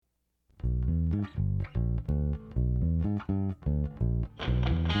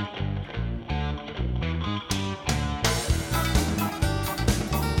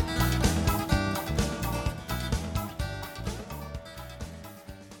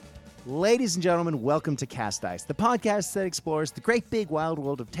Ladies and gentlemen, welcome to Cast Dice, the podcast that explores the great big wild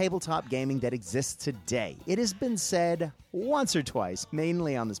world of tabletop gaming that exists today. It has been said once or twice,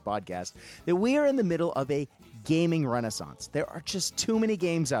 mainly on this podcast, that we are in the middle of a gaming renaissance. There are just too many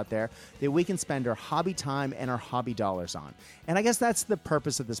games out there that we can spend our hobby time and our hobby dollars on. And I guess that's the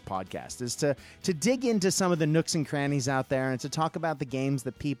purpose of this podcast, is to dig into some of the nooks and crannies out there and to talk about the games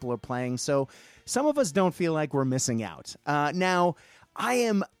that people are playing, so some of us don't feel like we're missing out. Now, I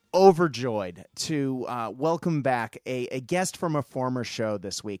am overjoyed to welcome back a guest from a former show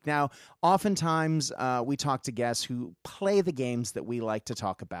this week. Now, oftentimes we talk to guests who play the games that we like to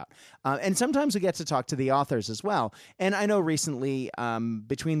talk about. And sometimes we get to talk to the authors as well. And I know recently,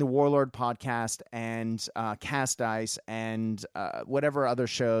 between the Warlord podcast and Cast Dice and whatever other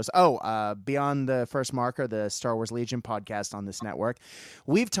shows, Beyond the First Marker, the Star Wars Legion podcast on this network,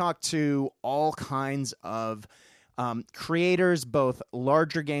 we've talked to all kinds of creators, both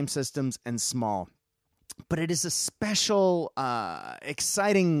larger game systems and small. But it is a special,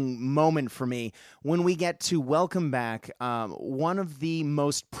 exciting moment for me when we get to welcome back one of the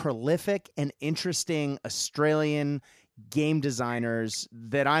most prolific and interesting Australian game designers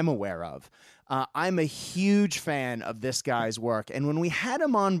that I'm aware of. I'm a huge fan of this guy's work. And when we had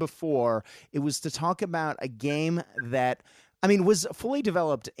him on before, it was to talk about a game that was fully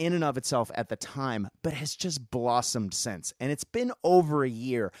developed in and of itself at the time, but has just blossomed since. And it's been over a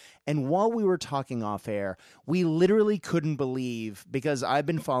year. And while we were talking off air, we literally couldn't believe, because I've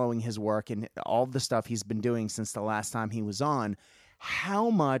been following his work and all the stuff he's been doing since the last time he was on, how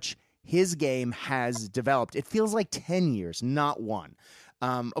much his game has developed. It feels like 10 years, not one.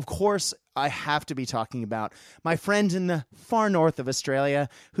 Of course, I have to be talking about my friend in the far north of Australia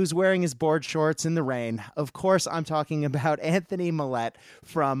who's wearing his board shorts in the rain. Of course, I'm talking about Anthony Millette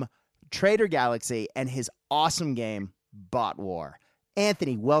from Trader Galaxy and his awesome game, Bot War.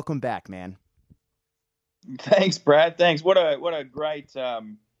 Anthony, welcome back, man. Thanks, Brad. Thanks. What a great... I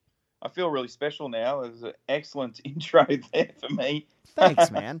feel really special now. It was an excellent intro there for me.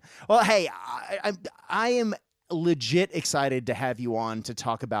 Thanks, man. Well, hey, I am legit excited to have you on to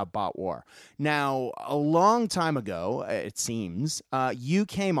talk about Bot War. Now, a long time ago, it seems, you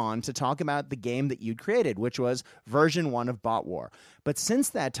came on to talk about the game that you'd created, which was version 1 of Bot War. But since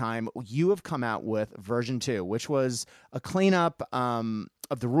that time, you have come out with version 2, which was a cleanup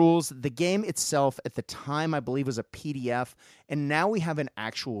of the rules. The game itself at the time, I believe, was a PDF, and now we have an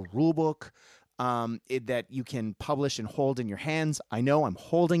actual rule book that you can publish and hold in your hands. I know I'm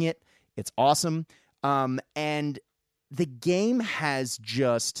holding it. It's awesome. And the game has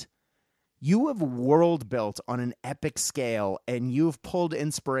you have world built on an epic scale, and you've pulled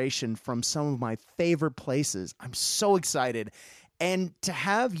inspiration from some of my favorite places. I'm so excited. And to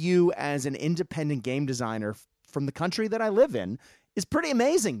have you as an independent game designer from the country that I live in is pretty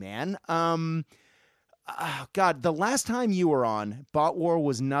amazing, man. God, the last time you were on, Bot War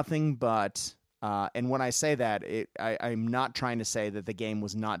was nothing but, and when I say that, I'm not trying to say that the game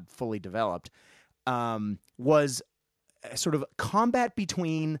was not fully developed. Was sort of combat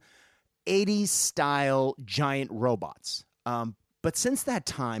between 80s style giant robots. But since that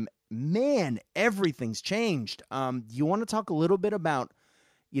time, man, everything's changed. You want to talk a little bit about,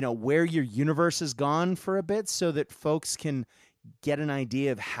 where your universe has gone for a bit so that folks can get an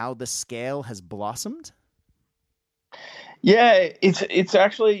idea of how the scale has blossomed? Yeah, it's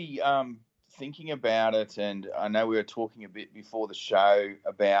actually thinking about it, and I know we were talking a bit before the show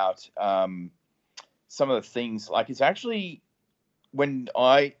about some of the things. Like, it's actually when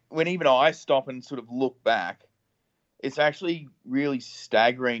even I stop and sort of look back, it's actually really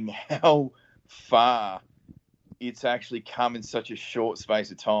staggering how far it's actually come in such a short space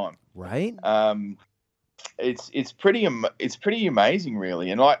of time. Right. It's pretty amazing,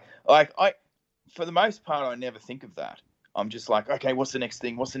 really. And like I, for the most part, I never think of that. I'm just like, okay, what's the next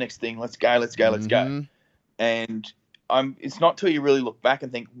thing? Let's go. And it's not till you really look back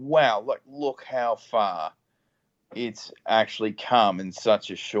and think, wow, look how far it's actually come in such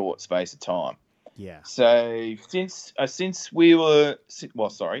a short space of time. Yeah. So since I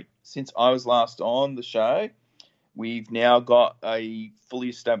was last on the show, we've now got a fully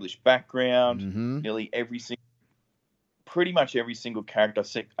established background. Mm-hmm. Pretty much every single character,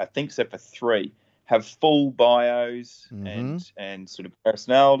 I think except for 3, have full bios and sort of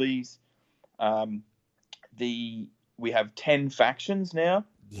personalities. We have 10 factions now.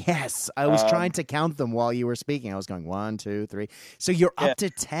 Yes, I was trying to count them while you were speaking. I was going 1, 2, 3. So you're up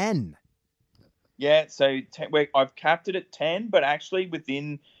to 10. Yeah, so I've capped it at 10, but actually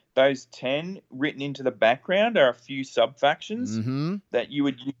within those 10, written into the background, are a few sub-factions that you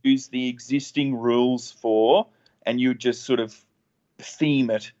would use the existing rules for, and you would just sort of theme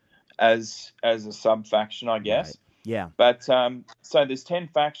it as a sub faction, I guess. Right. Yeah. But so there's 10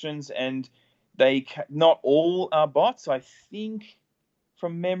 factions, and not all are bots. I think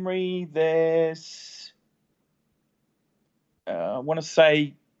from memory, there's I want to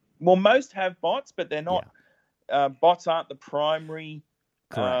say, well, most have bots, but they're not. Bots aren't the primary.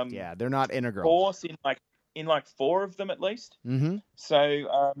 Correct. Yeah, they're not integral. Force in like 4 of them at least. Mm-hmm.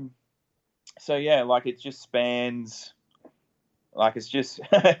 So yeah, like it just spans. Like it's just,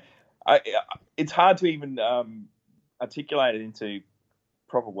 it's hard to even articulate it into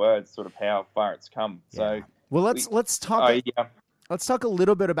proper words, sort of how far it's come. Yeah. So well, let's talk. Let's talk a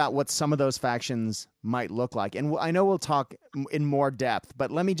little bit about what some of those factions might look like, and I know we'll talk in more depth,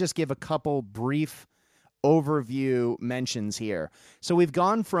 but let me just give a couple brief overview mentions here. So we've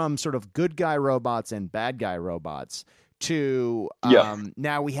gone from sort of good guy robots and bad guy robots to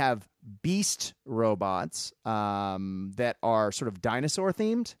now we have beast robots that are sort of dinosaur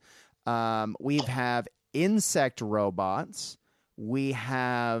themed. We have insect robots. We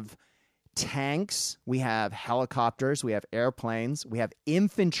have tanks. We have helicopters. We have airplanes. We have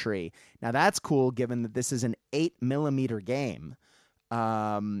infantry. Now that's cool, given that this is an 8mm game.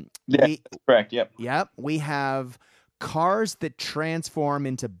 That's correct. Yep. Yep. We have cars that transform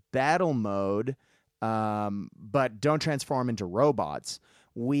into battle mode, but don't transform into robots.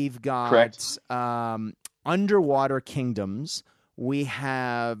 We've got underwater kingdoms. We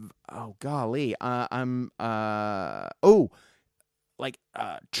have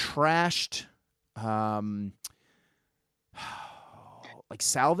trashed like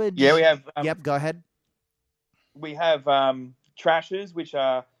salvage. Yeah, we have. Yep. Go ahead. We have trashers, which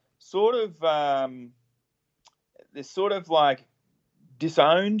are sort of they're sort of like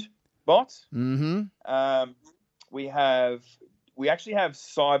disowned bots. Mm-hmm. We actually have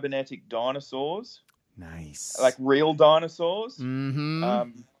cybernetic dinosaurs. Nice. Like real dinosaurs.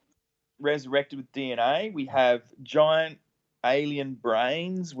 Mm-hmm. Resurrected with DNA. We have giant alien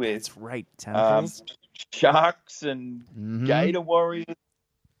brains with that's right, tentacles. Sharks and gator warriors.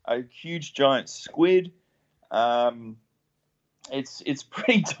 A huge giant squid. It's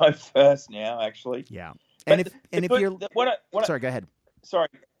pretty diverse now, actually. Yeah. But sorry, go ahead. Sorry.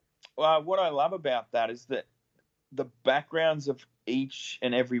 What I love about that is that the backgrounds of each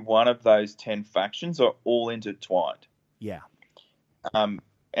and every one of those 10 factions are all intertwined. Yeah. And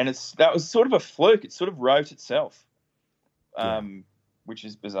that was sort of a fluke. It sort of wrote itself, which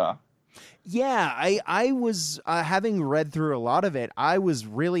is bizarre. Yeah, I was, having read through a lot of it, I was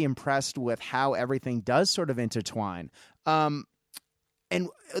really impressed with how everything does sort of intertwine. And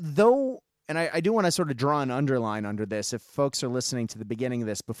I do want to sort of draw an underline under this if folks are listening to the beginning of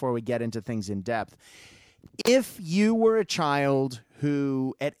this before we get into things in depth. If you were a child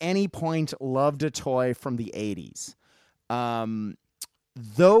who at any point loved a toy from the 80s,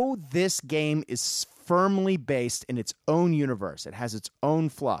 though this game is firmly based in its own universe, it has its own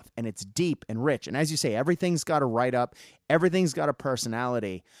fluff, and it's deep and rich. And as you say, everything's got a write-up, everything's got a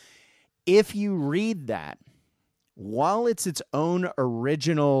personality. If you read that, while it's its own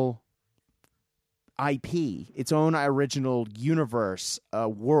original IP, its own original universe,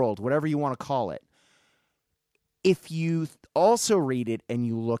 world, whatever you want to call it, if you also read it and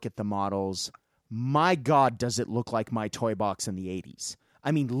you look at the models, my God, does it look like my toy box in the 80s.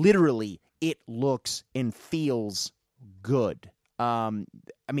 I mean, literally, it looks and feels good. I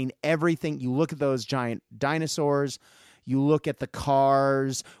mean, everything, you look at those giant dinosaurs, you look at the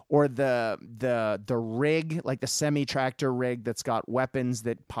cars or the rig, like the semi-tractor rig that's got weapons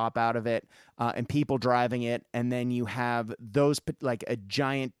that pop out of it, and people driving it, and then you have those, like a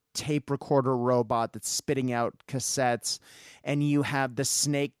giant tape recorder robot that's spitting out cassettes, and you have the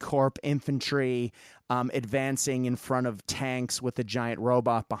Snake Corp infantry advancing in front of tanks with a giant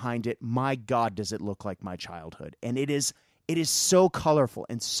robot behind it. My God, does it look like my childhood. And it is so colorful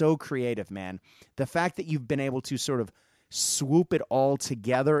and so creative, man. The fact that you've been able to sort of swoop it all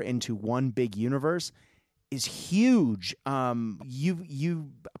together into one big universe is huge.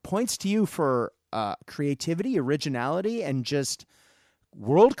 You points to you for creativity, originality, and just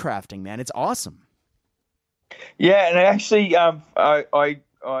world crafting, man. It's awesome. Yeah, and actually, I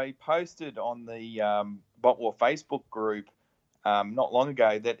posted on the Bot War Facebook group not long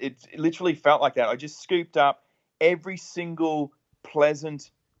ago that it literally felt like that. I just scooped up every single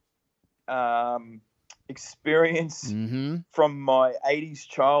pleasant experience from my 80s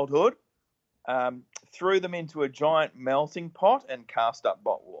childhood, threw them into a giant melting pot, and cast up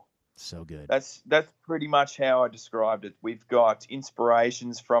Bot War. So good. That's pretty much how I described it. We've got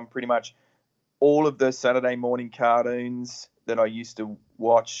inspirations from pretty much all of the Saturday morning cartoons that I used to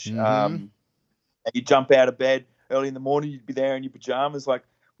watch. And you jump out of bed early in the morning, you'd be there in your pajamas, like,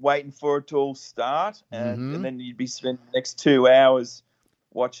 waiting for it to all start, and Mm-hmm. then you'd be spending the next 2 hours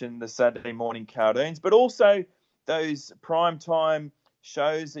watching the Saturday morning cartoons, but also those prime time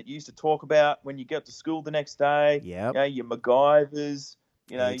shows that you used to talk about when you get to school the next day. Yep. You know, your MacGyvers,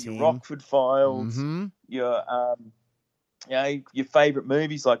 you know, your A-Team. Rockford Files, Mm-hmm. your you know, your favorite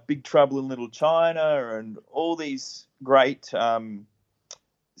movies like Big Trouble in Little China, and all these great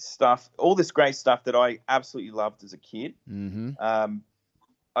stuff, all this great stuff that I absolutely loved as a kid. Mm-hmm.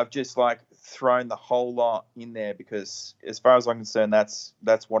 I've just like thrown the whole lot in there because, as far as I'm concerned, that's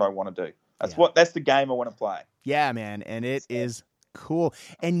what I want to do. That's the game I want to play. Yeah, man, and it is cool.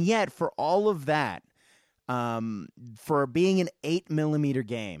 And yet, for all of that, for being an 8mm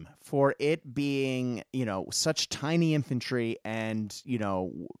game, for it being, you know, such tiny infantry and, you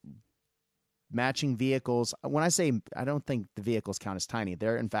know, matching vehicles. When I say, I don't think the vehicles count as tiny.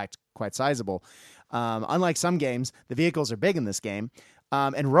 They're, in fact, quite sizable. Unlike some games, the vehicles are big in this game.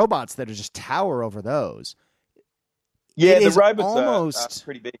 And robots that are just tower over those. Yeah, the robots are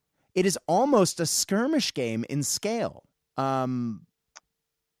pretty big. It is almost a skirmish game in scale. I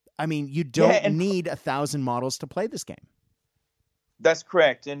mean, you don't need 1,000 models to play this game. That's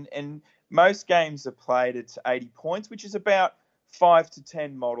correct. And most games are played at 80 points, which is about 5 to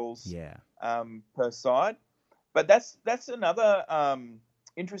 10 models per side. But that's another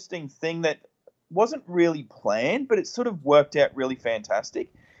interesting thing that wasn't really planned, but it sort of worked out really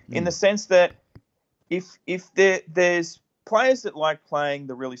fantastic in the sense that if there's players that like playing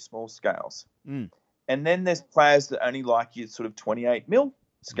the really small scales, and then there's players that only like your sort of 28mm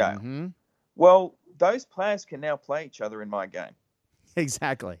scale. Mm-hmm. Well, those players can now play each other in my game.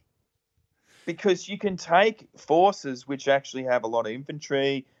 Exactly. Because you can take forces which actually have a lot of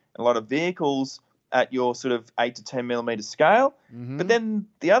infantry and a lot of vehicles at your sort of 8 to 10mm scale, but then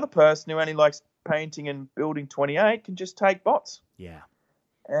the other person who only likes painting and building 28 can just take bots. Yeah.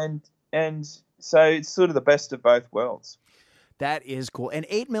 And so it's sort of the best of both worlds. That is cool. And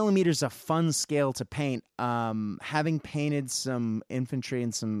 8mm is a fun scale to paint. Having painted some infantry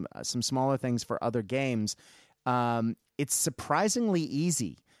and some smaller things for other games, it's surprisingly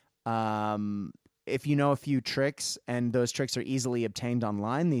easy. If you know a few tricks, and those tricks are easily obtained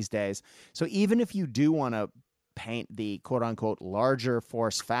online these days. So even if you do want to paint the quote-unquote larger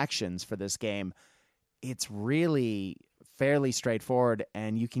force factions for this game, it's really fairly straightforward,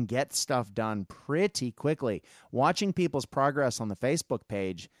 and you can get stuff done pretty quickly. Watching people's progress on the Facebook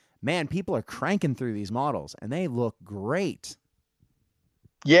page, man, people are cranking through these models, and they look great.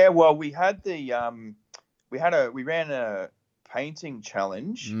 Yeah, well, we had we ran a painting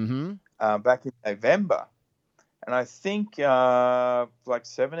challenge back in November, and I think like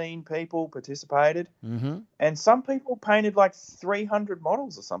 17 people participated, and some people painted like 300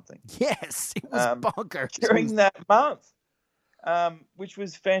 models or something. Yes, it was bonkers during that month, which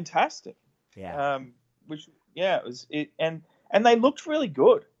was fantastic. Yeah, it was it, and they looked really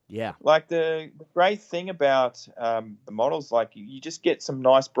good. Yeah, like the great thing about the models, like you just get some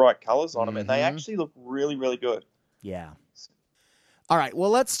nice bright colors on them, and they actually look really, really good. Yeah. All right. Well,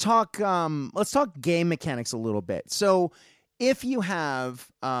 let's talk game mechanics a little bit. So, if you have,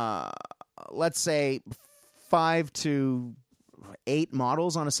 let's say, 5 to 8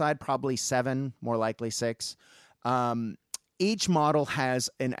 models on a side, probably 7, more likely 6. Each model has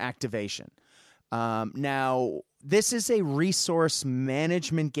an activation. Now, this is a resource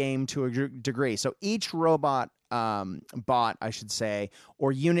management game to a degree. So each bot, I should say,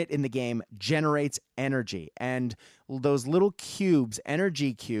 or unit in the game generates energy. And those little cubes,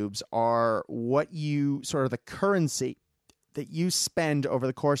 energy cubes, are what you sort of the currency that you spend over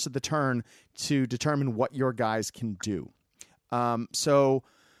the course of the turn to determine what your guys can do. So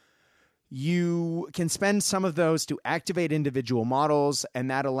you can spend some of those to activate individual models,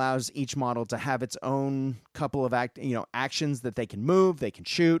 and that allows each model to have its own couple of actions that they can move, they can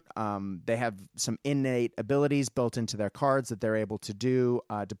shoot. They have some innate abilities built into their cards that they're able to do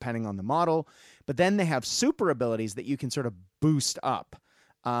depending on the model. But then they have super abilities that you can sort of boost up,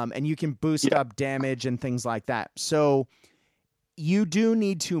 and you can boost up damage and things like that. So you do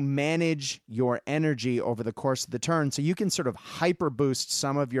need to manage your energy over the course of the turn, so you can sort of hyper boost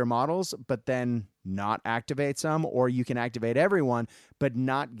some of your models, but then not activate some, or you can activate everyone, but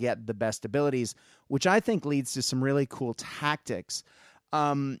not get the best abilities, which I think leads to some really cool tactics.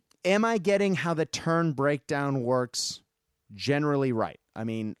 Am I getting how the turn breakdown works generally right? I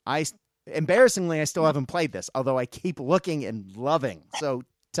mean, embarrassingly, I still haven't played this, although I keep looking and loving. So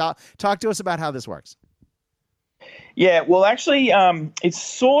talk to us about how this works. Yeah, well, actually, it's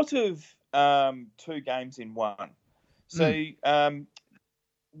sort of 2 games in one. So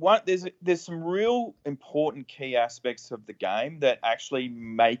there's some real important key aspects of the game that actually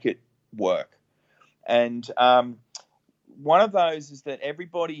make it work, and one of those is that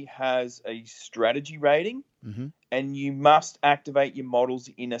everybody has a strategy rating, and you must activate your models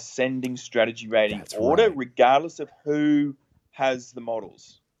in ascending strategy rating order, regardless of who has the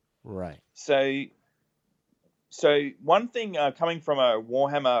models. Right. So one thing, coming from a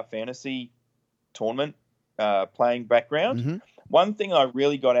Warhammer Fantasy tournament playing background, one thing I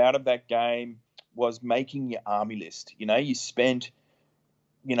really got out of that game was making your army list. You spent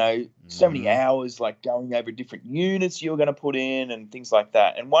so many hours like going over different units you're going to put in and things like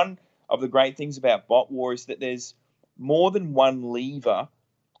that. And one of the great things about Bot War is that there's more than one lever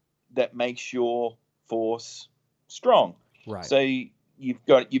that makes your force strong. Right. So you've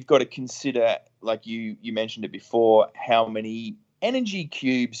got to consider, like you mentioned it before, how many energy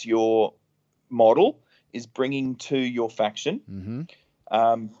cubes your model is bringing to your faction.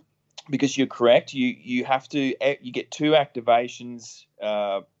 Because you're correct, you get 2 activations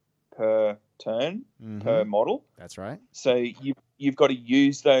per turn per model. That's right. So you've got to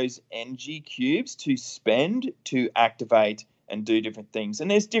use those energy cubes to spend to activate and do different things. And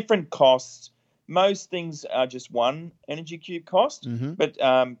there's different costs. Most things are just 1 energy cube cost, but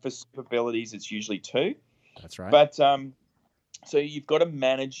for super abilities it's usually 2. That's right. But so you've got to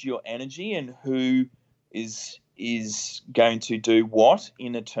manage your energy and who is going to do what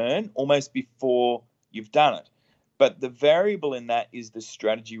in a turn almost before you've done it. But the variable in that is the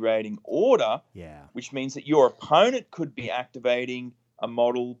strategy rating order, which means that your opponent could be activating a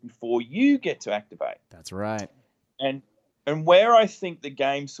model before you get to activate. That's right. And where I think the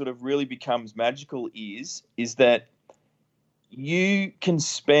game sort of really becomes magical is that you can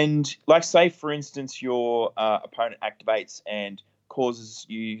spend, like, say, for instance, your opponent activates and causes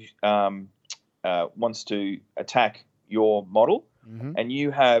you wants to attack your model, and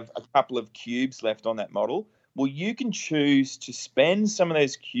you have a couple of cubes left on that model. Well, you can choose to spend some of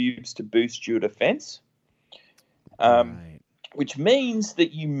those cubes to boost your defense, which means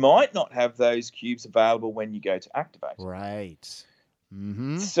that you might not have those cubes available when you go to activate. Right.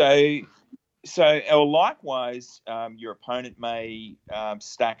 So or likewise, your opponent may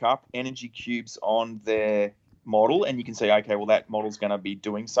stack up energy cubes on their model, and you can say, okay, well, that model's going to be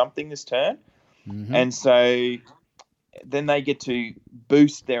doing something this turn. And so then they get to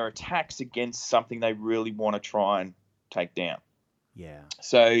boost their attacks against something they really want to try and take down. Yeah.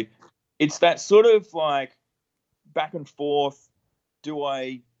 So it's that sort of like back and forth. Do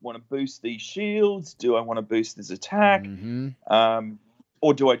I want to boost these shields? Do I want to boost this attack?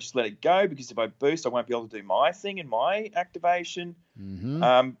 Or do I just let it go? Because if I boost, I won't be able to do my thing in my activation.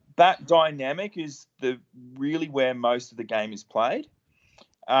 That dynamic is really where most of the game is played.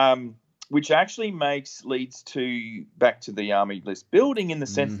 Which actually leads back to the army list building in the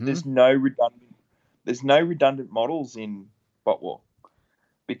sense that there's no redundant models in Bot War,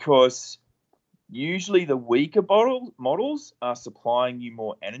 because usually the weaker models are supplying you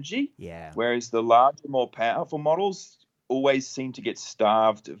more energy, whereas the larger, more powerful models always seem to get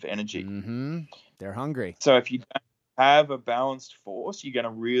starved of energy. They're hungry. So if you don't have a balanced force, you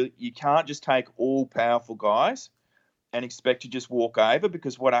can't just take all powerful guys and expect to just walk over,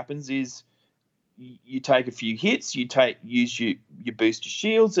 because what happens is you take a few hits, you boost your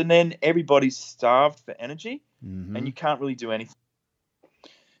shields, and then everybody's starved for energy, and you can't really do anything.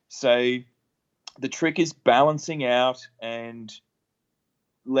 So the trick is balancing out and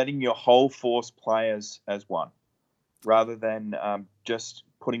letting your whole force play as one, rather than just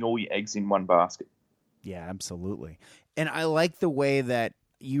putting all your eggs in one basket. Yeah, absolutely. And I like the way that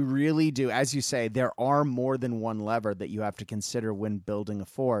you really do, as you say, there are more than one lever that you have to consider when building a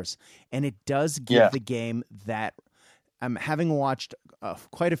force. And it does give the game that, having watched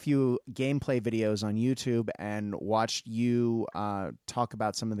quite a few gameplay videos on YouTube and watched you talk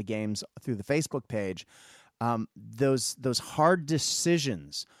about some of the games through the Facebook page, those hard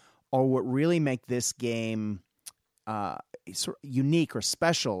decisions are what really make this game sort of unique or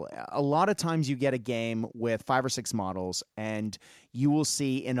special. A lot of times you get a game with 5 or 6 models and you will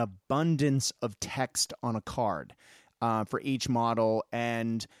see an abundance of text on a card for each model,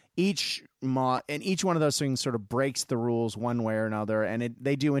 and each one of those things sort of breaks the rules one way or another, and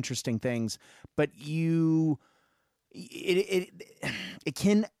they do interesting things, but it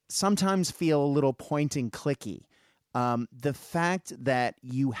can sometimes feel a little point and clicky. The fact that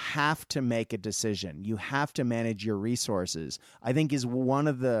you have to make a decision, you have to manage your resources, I think is one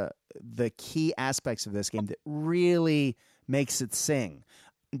of the key aspects of this game that really makes it sing.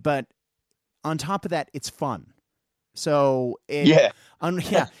 But on top of that, it's fun. So Yeah.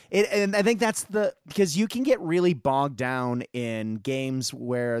 And I think that's because you can get really bogged down in games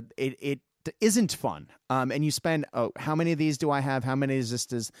where it isn't fun. And you spend, how many of these do I have? How many is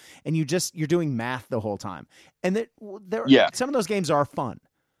this? And you're doing math the whole time. And some of those games are fun,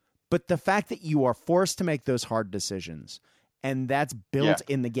 but the fact that you are forced to make those hard decisions, and that's built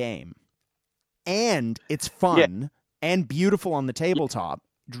in the game, and it's fun and beautiful on the tabletop,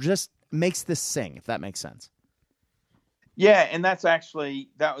 just makes this sing, if that makes sense. Yeah, and that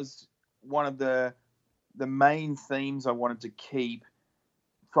was one of the main themes I wanted to keep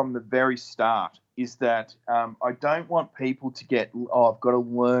from the very start, is that I don't want people to get, I've got to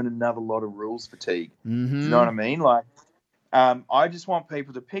learn another lot of rules fatigue. Mm-hmm. Do you know what I mean? Like, I just want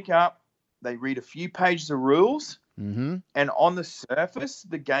people to pick up, they read a few pages of rules, and on the surface,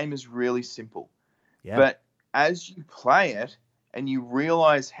 the game is really simple. Yeah. But as you play it and you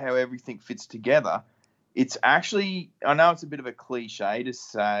realize how everything fits together, it's actually, I know it's a bit of a cliche to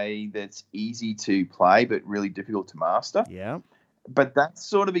say that's easy to play but really difficult to master. Yeah. But that's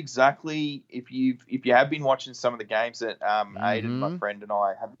sort of exactly, if you have been watching some of the games that Aidan, my friend, and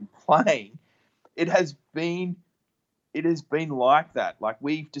I have been playing, it has been like that. Like,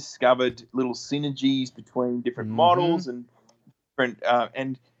 we've discovered little synergies between different models and different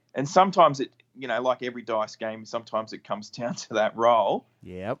and sometimes it, like every dice game, sometimes it comes down to that roll.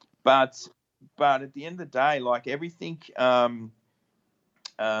 Yep. But at the end of the day, like everything, there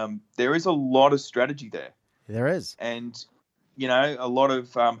is a lot of strategy there. There is. And, a lot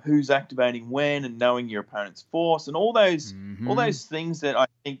of who's activating when, and knowing your opponent's force, and all those things that I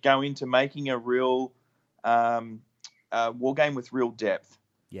think go into making a real war game with real depth.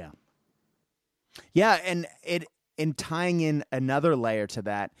 Yeah. Yeah, and tying in another layer to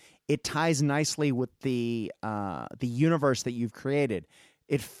that, it ties nicely with the universe that you've created.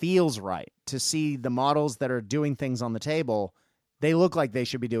 It feels right to see the models that are doing things on the table. They look like they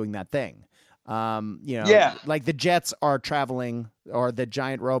should be doing that thing. Like the jets are traveling, or the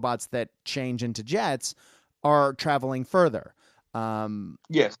giant robots that change into jets are traveling further.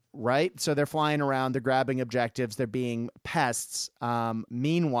 Yes. Right? So they're flying around, they're grabbing objectives, they're being pests.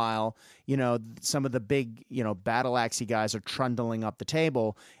 Meanwhile, some of the big, battle axey guys are trundling up the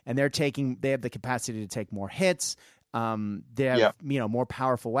table, and they have the capacity to take more hits. They have, more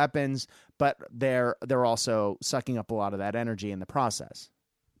powerful weapons, but they're also sucking up a lot of that energy in the process.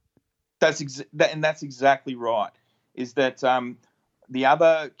 That's exactly right. Is that the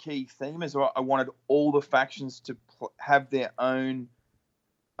other key theme is I wanted all the factions to have their own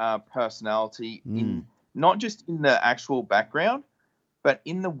personality in, not just in the actual background, but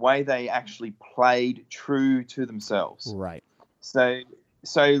in the way they actually played true to themselves. Right. So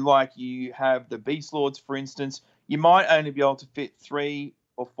like you have the Beast Lords, for instance, you might only be able to fit 3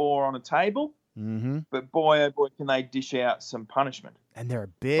 or 4 on a table, but boy, oh boy, can they dish out some punishment. And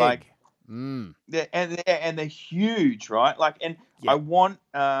they're big. They're huge, right? Like, and I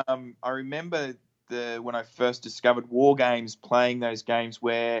remember when I first discovered war games, playing those games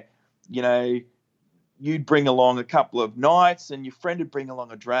where, you'd bring along a couple of knights and your friend would bring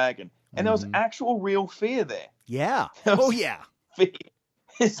along a dragon, and there was actual real fear there. Yeah. Fear.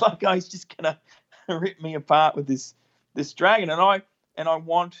 It's like, he's just gonna rip me apart with this dragon, and I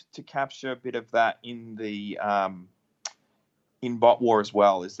want to capture a bit of that in the in Bot War as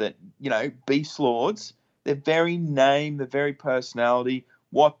well. Is that Beast Lords, their very name, their very personality,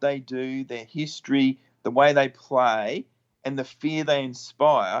 what they do, their history, the way they play, and the fear they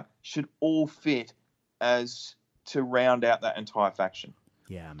inspire should all fit as to round out that entire faction.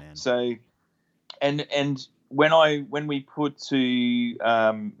 Yeah, man. So, and when we put to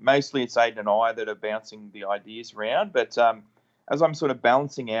mostly it's Aidan and I that are bouncing the ideas around, but as I'm sort of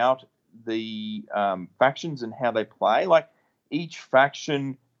balancing out the factions and how they play, like each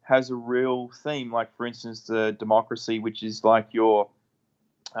faction has a real theme. Like, for instance, the Democracy, which is like your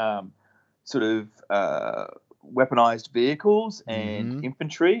sort of weaponized vehicles and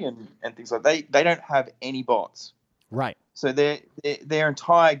infantry and things like that. They don't have any bots. Right. So their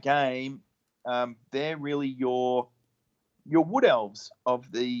entire game, they're really your wood elves of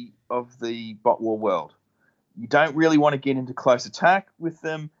the Bot War world. You don't really want to get into close attack with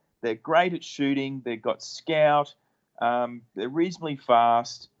them. They're great at shooting. They've got scout. They're reasonably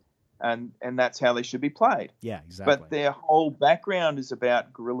fast, and that's how they should be played. Yeah, exactly. But their whole background is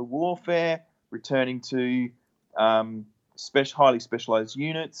about guerrilla warfare, returning to highly specialized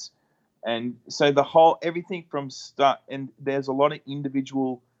units, and so everything from start. And there's a lot of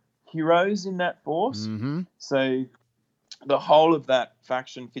individual heroes in that force. So the whole of that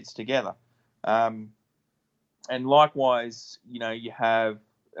faction fits together. And likewise, you have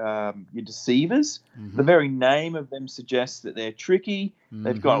your deceivers. Mm-hmm. The very name of them suggests that they're tricky. Mm-hmm.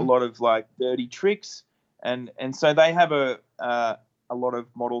 They've got a lot of like dirty tricks, and so they have a lot of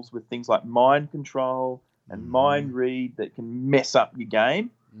models with things like mind control and mind read that can mess up your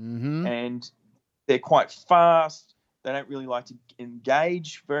game. Mm-hmm. And they're quite fast. They don't really like to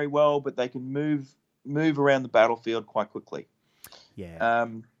engage very well, but they can move around the battlefield quite quickly. Yeah.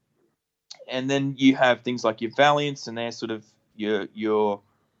 And then you have things like your Valiants, and they're sort of your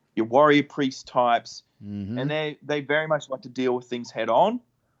warrior priest types, Mm-hmm. and they very much like to deal with things head on.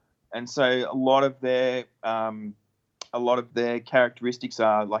 And so a lot of their characteristics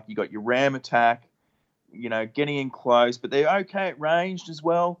are like you got your ram attack, getting in close, but they're okay at ranged as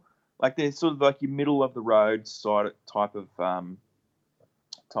well. Like they're sort of like your middle of the road side type of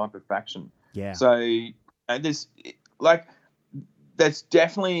faction. Yeah. So that's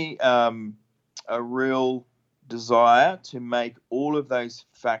definitely a real desire to make all of those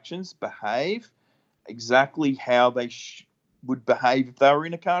factions behave exactly how they would behave if they were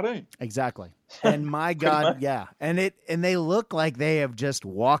in a cartoon. Exactly. And my God, yeah. And they look like they have just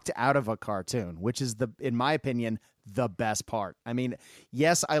walked out of a cartoon, which is in my opinion, the best part. I mean,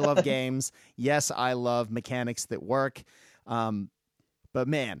 yes, I love games. Yes, I love mechanics that work. But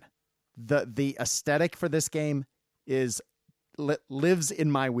man, the aesthetic for this game lives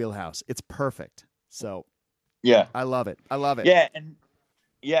in my wheelhouse. It's perfect. So yeah, I love it. Yeah. And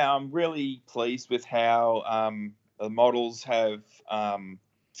yeah, I'm really pleased with how, the models have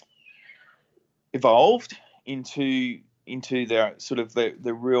evolved into their sort of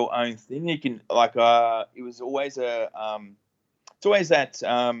the real own thing. You can it was always it's always that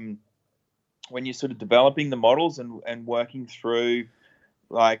when you're sort of developing the models and working through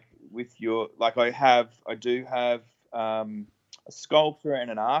like with your I do have a sculptor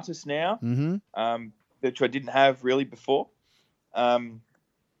and an artist now, Mm-hmm. which I didn't have really before.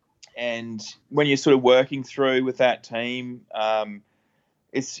 And when you're sort of working through with that team,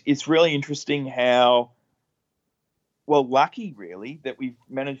 it's really interesting how lucky really that we've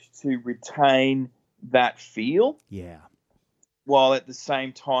managed to retain that feel. Yeah. While at the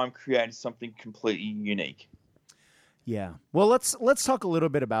same time creating something completely unique. Yeah. Well, let's talk a little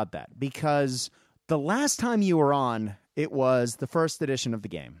bit about that, because the last time you were on, it was the first edition of the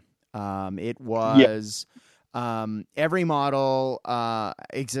game. It was. Yeah. Every model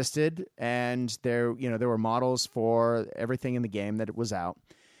existed, and there were models for everything in the game that it was out.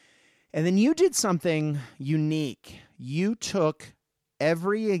 And then you did something unique. You took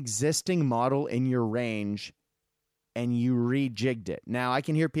every existing model in your range and you rejigged it. Now, I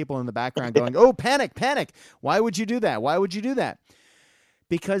can hear people in the background going, "Oh, panic. Why would you do that?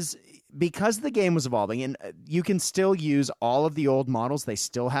 Because the game was evolving, and you can still use all of the old models. They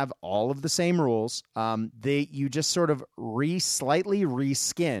still have all of the same rules. You just sort of slightly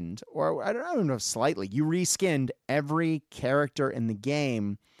reskinned, or I don't know if slightly. You reskinned every character in the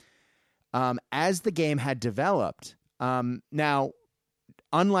game as the game had developed. Now,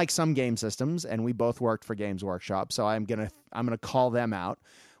 unlike some game systems, and we both worked for Games Workshop, so I'm gonna call them out.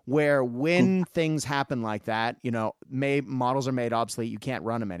 Where when things happen like that, models are made obsolete, you can't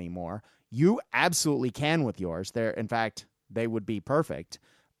run them anymore. You absolutely can with yours. In fact, they would be perfect.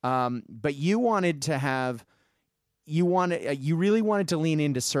 But you really wanted to lean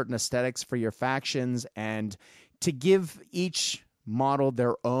into certain aesthetics for your factions and to give each model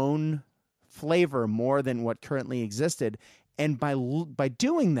their own flavor more than what currently existed. And by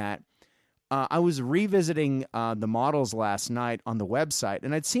doing that, I was revisiting the models last night on the website,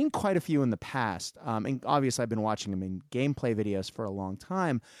 and I'd seen quite a few in the past. And obviously, I've been watching them in gameplay videos for a long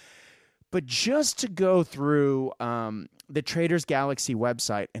time. But just to go through the Traders Galaxy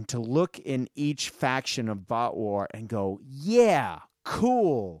website and to look in each faction of Bot War and go, yeah,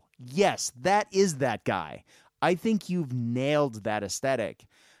 cool. Yes, that is that guy. I think you've nailed that aesthetic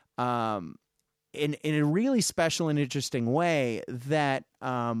in a really special and interesting way that...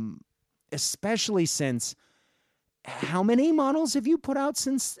 especially since, how many models have you put out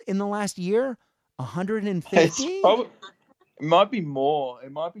since in the last year? 150? It might be more.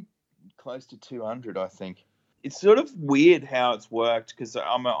 It might be close to 200, I think. It's sort of weird how it's worked because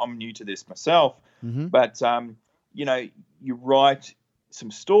I'm new to this myself. Mm-hmm. But, you write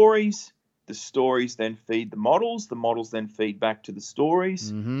some stories. The stories then feed the models then feed back to the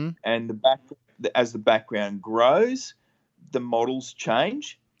stories. Mm-hmm. And as the background grows, the models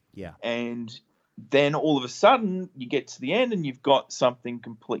change. Yeah. And then all of a sudden you get to the end and you've got something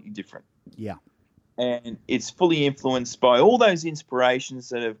completely different. Yeah. And it's fully influenced by all those inspirations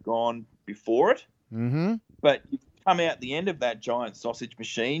that have gone before it. Mm-hmm. But you've come out the end of that giant sausage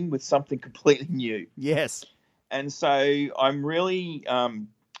machine with something completely new. Yes. And so I'm really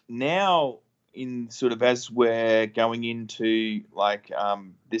now in sort of as we're going into like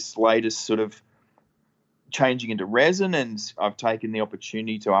this latest sort of changing into resin, and I've taken the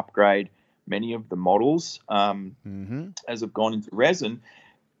opportunity to upgrade many of the models as I've gone into resin.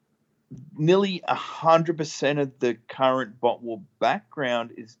 Nearly 100% of the current Botwar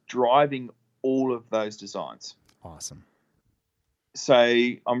background is driving all of those designs. Awesome. So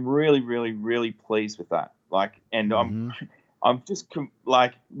I'm really, really, really pleased with that. Like, and I'm just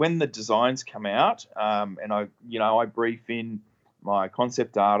like when the designs come out, and I brief in my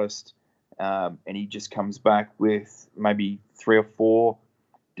concept artist, and he just comes back with maybe 3 or 4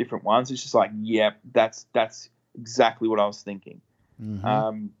 different ones. It's just like, yeah, that's exactly what I was thinking.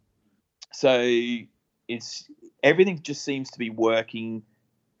 So it's everything just seems to be working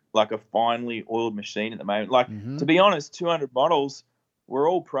like a finely oiled machine at the moment. Like, to be honest, 200 models, we're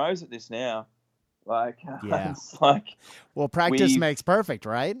all pros at this now. Like, it's like, well, practice makes perfect,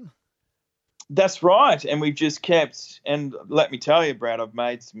 right? That's right. And we've just kept, and let me tell you, Brad, I've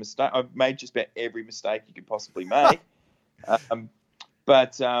made some mistakes. I've made just about every mistake you could possibly make.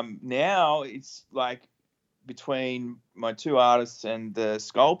 But now it's like between my 2 artists and the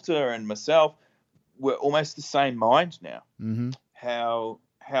sculptor and myself, we're almost the same mind now. How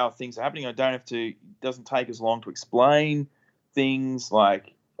things are happening. I don't have to, it doesn't take as long to explain things,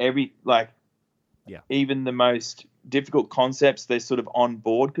 like even the most difficult concepts, they're sort of on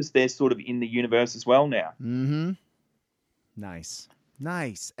board because they're sort of in the universe as well now. Nice.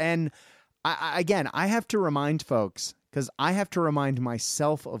 And I have to remind folks, because I have to remind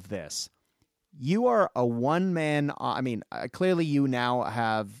myself of this. You are a one-man, clearly you now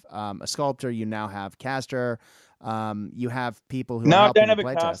have a sculptor, you now have caster, you have people who are helping I don't have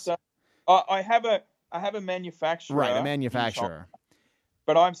play a caster. I have a manufacturer. Right, a manufacturer.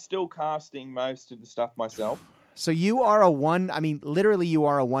 But I'm still casting most of the stuff myself. So you are literally you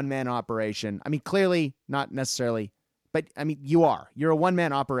are a one-man operation. I mean, clearly not necessarily, but I mean, you're a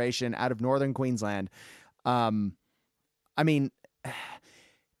one-man operation out of Northern Queensland.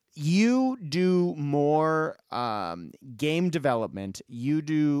 You do more game development, you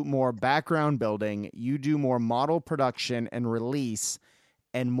do more background building, you do more model production and release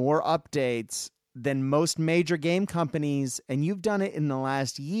and more updates than most major game companies, and you've done it in the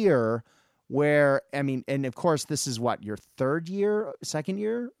last year where, and of course this is what, your second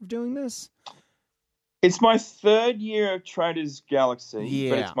year of doing this? It's my 3rd year of Traders Galaxy,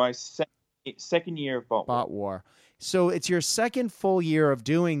 but it's my second year of Botwar. So it's your second full year of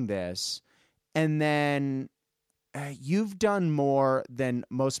doing this, and then you've done more than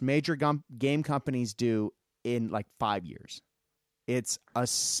most major game companies do in like 5 years. It's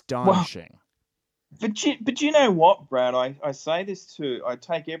astonishing. But you know what, Brad? I say this too. I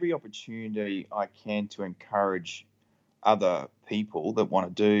take every opportunity I can to encourage other people that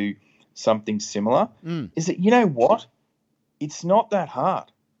want to do something similar. Is that, you know what? It's not that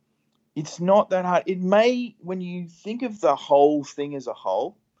hard. It's not that hard. It may, when you think of the whole thing as a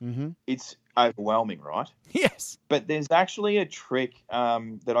whole, it's overwhelming, right? Yes. But there's actually a trick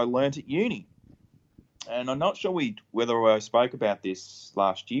that I learned at uni. And I'm not sure whether I spoke about this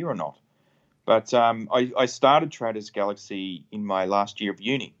last year or not. But I started Traders Galaxy in my last year of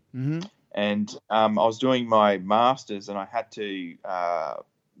uni. And I was doing my master's, and I had to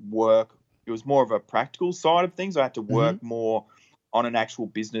work. It was more of a practical side of things. I had to work more on an actual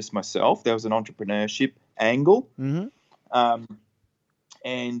business myself. There was an entrepreneurship angle.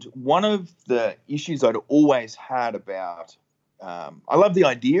 And one of the issues I'd always had about, I love the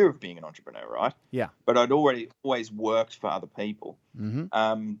idea of being an entrepreneur, right? Yeah. But I'd always worked for other people.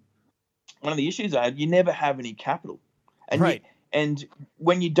 One of the issues I had, you never have any capital. And and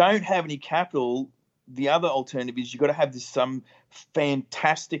when you don't have any capital, the other alternative is you've got to have some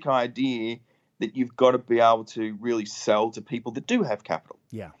fantastic idea that you've got to be able to really sell to people that do have capital.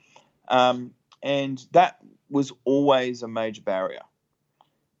 Yeah. And that was always a major barrier.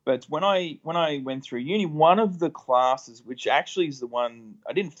 But when I went through uni, one of the classes, which actually is the one,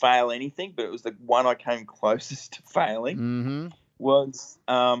 I didn't fail anything, but it was the one I came closest to failing, was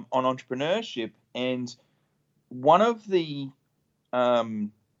on entrepreneurship. And one of the not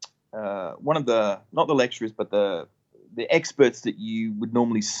the lecturers, but the experts that you would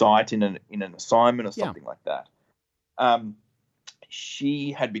normally cite in an assignment or something like that,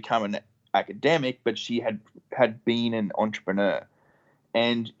 she had become an academic, but she had been an entrepreneur.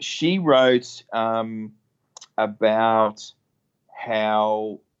 And she wrote about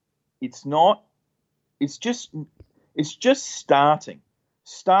how it's just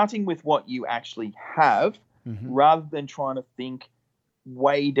starting with what you actually have, rather than trying to think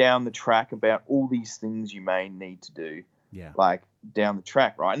way down the track about all these things you may need to do Yeah. like down the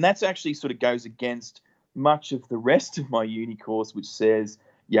track, right? And that's actually sort of goes against much of the rest of my uni course, which says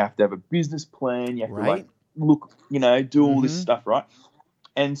you have to have a business plan, you have to like look, do all this stuff, right?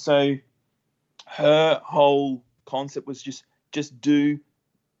 And so her whole concept was just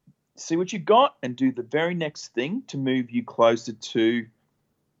see what you got and do the very next thing to move you closer to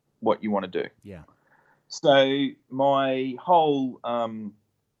what you want to do. Yeah. So my whole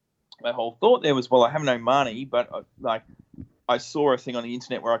thought there was, well, I have no money, but I saw a thing on the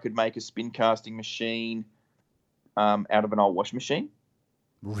internet where I could make a spin casting machine out of an old washing machine.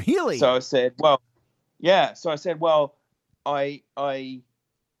 Really? So I said, well, yeah. So I said, well, I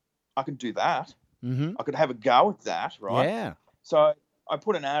could do that. Mm-hmm. I could have a go at that, right? Yeah. So I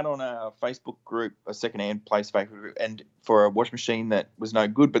put an ad on a Facebook group, a secondhand place Facebook group, and for a washing machine that was no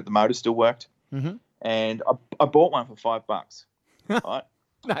good, but the motor still worked. Mm-hmm. And I bought one for $5, right?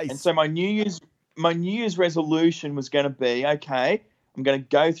 Nice. And so my New Year's resolution was going to be, okay, I'm going to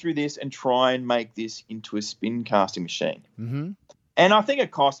go through this and try and make this into a spin casting machine. Mm-hmm. And I think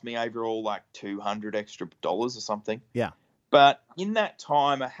it cost me overall like $200 extra or something. Yeah. But in that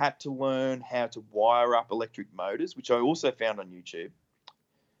time, I had to learn how to wire up electric motors, which I also found on YouTube.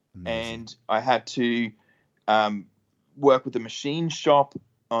 Amazing. And I had to work with the machine shop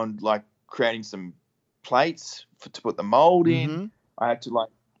on like creating some plates to put the mold in. I had to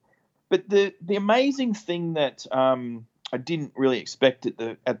but the amazing thing that I didn't really expect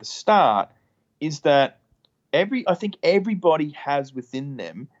at the start is that I think everybody has within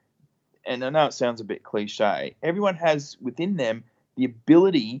them, and I know it sounds a bit cliche, everyone has within them the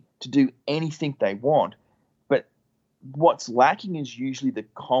ability to do anything they want, but what's lacking is usually the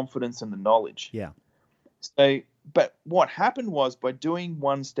confidence and the knowledge. Yeah. So, but what happened was by doing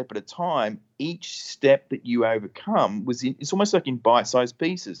one step at a time, each step that you overcome it's almost like in bite-sized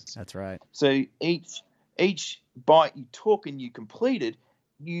pieces. That's right. So each bite you took and you completed,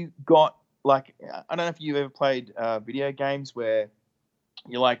 you got like, I don't know if you've ever played video games where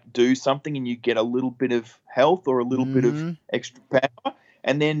you like do something and you get a little bit of health or a little bit of extra power,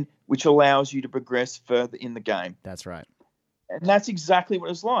 and then which allows you to progress further in the game. That's right. And that's exactly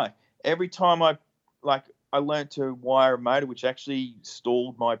what it's like. Every time I learned to wire a motor, which actually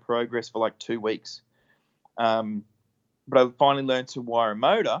stalled my progress for like 2 weeks. But I finally learned to wire a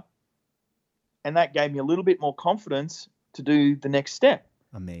motor, and that gave me a little bit more confidence to do the next step.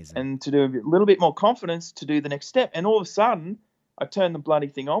 Amazing. And to do a little bit more confidence to do the next step. And all of a sudden, I turned the bloody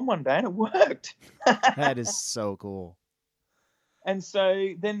thing on one day and it worked. That is so cool. And so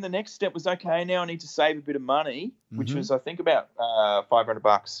then the next step was, okay, now I need to save a bit of money, which was, I think, about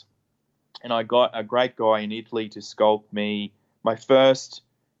 $500. And I got a great guy in Italy to sculpt me my first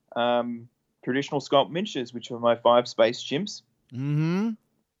traditional sculpt miniatures, which were my 5 space chimps. Mm-hmm.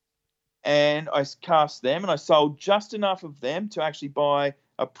 And I cast them, and I sold just enough of them to actually buy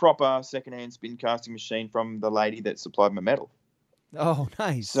a proper secondhand spin casting machine from the lady that supplied my metal. Oh,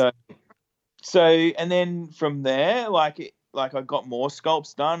 nice. So, and then from there, like I got more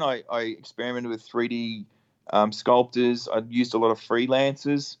sculpts done. I experimented with 3D sculptors. I used a lot of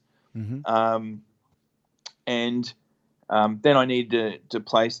freelancers. Mm-hmm. And then I needed a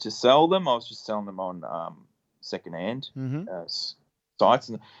place to sell them. I was just selling them on secondhand sites.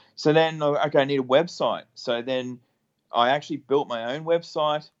 And so then, okay, I need a website. So then I actually built my own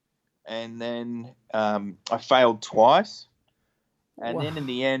website, and then I failed twice. And then in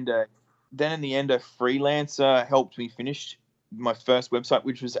the end, a freelancer helped me finish my first website,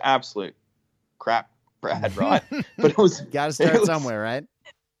 which was absolute crap, Brad, right? But it was got to start somewhere, right?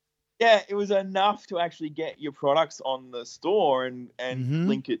 Yeah, it was enough to actually get your products on the store and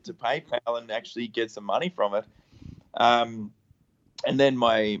link it to PayPal and actually get some money from it. And then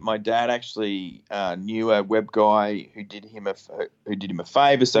my dad actually knew a web guy who did him a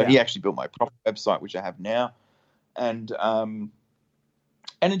favor, so he actually built my proper website, which I have now. And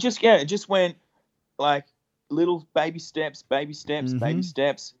it just went like little baby steps, baby steps,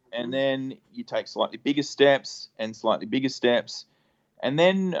 and then you take slightly bigger steps and slightly bigger steps. And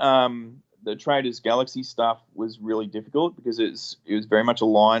then the Traders Galaxy stuff was really difficult because it was very much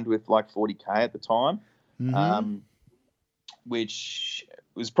aligned with like 40K at the time, which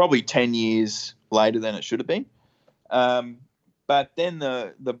was probably 10 years later than it should have been. But then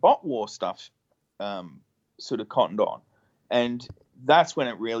the bot war stuff sort of cottoned on, and that's when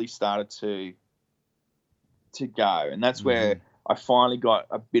it really started to go. And that's where I finally got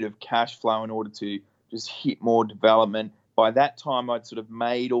a bit of cash flow in order to just hit more development. By that time, I'd sort of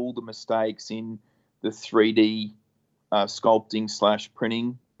made all the mistakes in the 3D sculpting /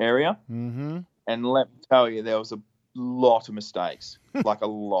 printing area. Mm-hmm. And let me tell you, there was a lot of mistakes, like a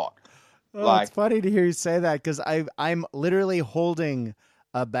lot. Oh, it's funny to hear you say that because I'm literally holding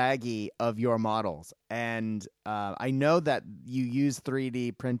a baggie of your models, and I know that you use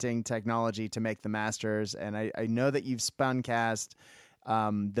 3D printing technology to make the masters, and I know that you've spun cast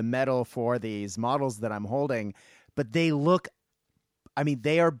the metal for these models that I'm holding, but they look, I mean,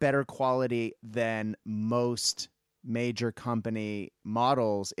 they are better quality than most major company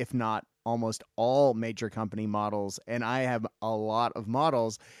models, if not almost all major company models, and I have a lot of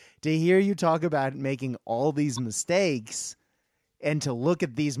models. To hear you talk about making all these mistakes and to look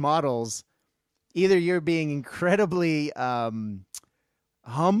at these models, either you're being incredibly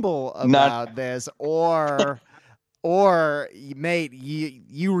humble about this, or mate,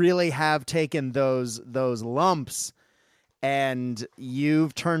 you really have taken those lumps and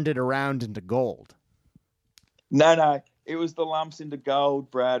you've turned it around into gold. No, it was the lumps into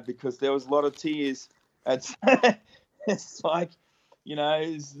gold, Brad, because there was a lot of tears. It's like,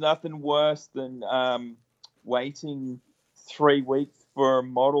 there's nothing worse than waiting 3 weeks for a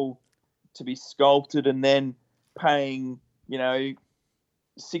model to be sculpted and then paying, $60,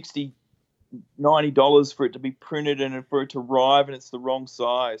 $90 for it to be printed and for it to arrive and it's the wrong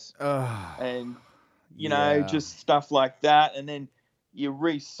size. And, just stuff like that. And then you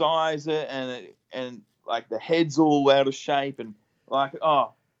resize it and like the head's all out of shape and like,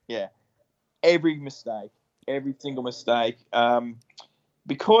 every single mistake.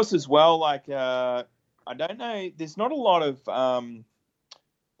 Because as well, like, I don't know, there's not a lot of, the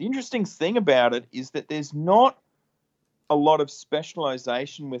interesting thing about it is that there's not a lot of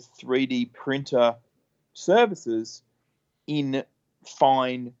specialization with 3D printer services in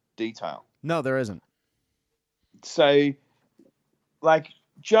fine detail. No, there isn't. So, like,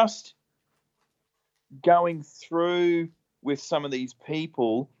 just going through with some of these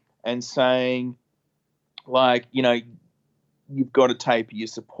people and saying, like, you've got to taper your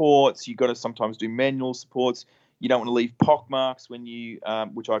supports. You've got to sometimes do manual supports. You don't want to leave pock marks when you,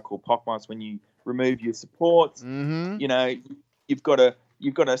 which I call pock marks, when you remove your supports. Mm-hmm. You've got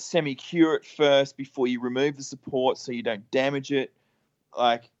to semi-cure it first before you remove the support so you don't damage it.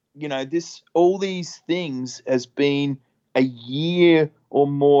 Like, all these things has been a year or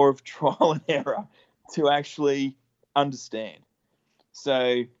more of trial and error to actually understand.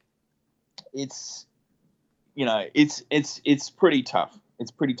 So it's pretty tough.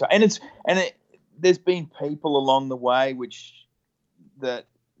 It's pretty tough, and there's been people along the way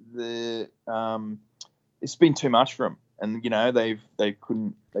it's been too much for them, and they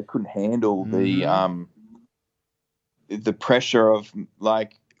couldn't handle the pressure of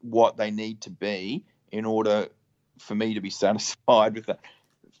like what they need to be in order for me to be satisfied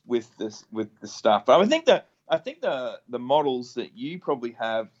with the stuff. But I think the models that you probably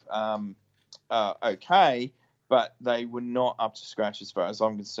have are okay, but they were not up to scratch as far as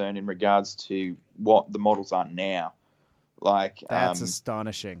I'm concerned in regards to what the models are now. Like, that's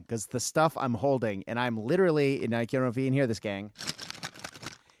astonishing, because the stuff I'm holding, and I'm literally, and I don't know if you can hear this, gang,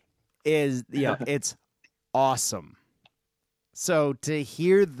 is it's awesome. So to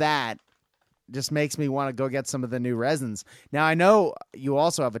hear that just makes me want to go get some of the new resins. Now, I know you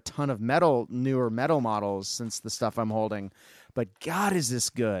also have a ton of newer metal models since the stuff I'm holding, but God, is this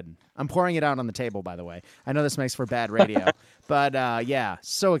good. I'm pouring it out on the table, by the way. I know this makes for bad radio, but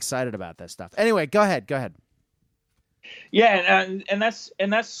so excited about this stuff. Anyway, go ahead. Yeah, and that's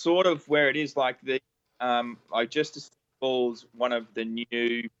sort of where it is. Like I just installed one of the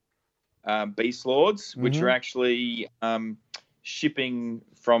new Beast Lords, which are actually shipping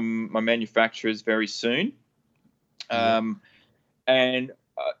from my manufacturers very soon. And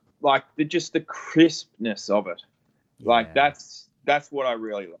like just the crispness of it, like that's what I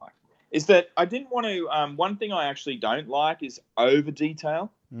really like. Is that I didn't want to. One thing I actually don't like is over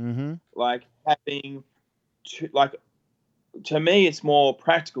detail. Like having to me, it's more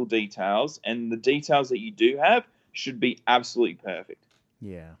practical details, and the details that you do have should be absolutely perfect.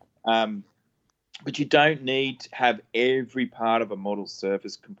 Yeah. But you don't need to have every part of a model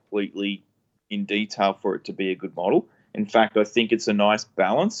surface completely in detail for it to be a good model. In fact, I think it's a nice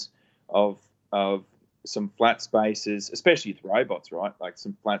balance of some flat spaces, especially with robots, right? Like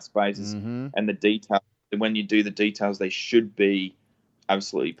some flat spaces and the detail. When you do the details, they should be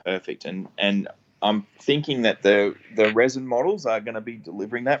absolutely perfect. And I'm thinking that the resin models are going to be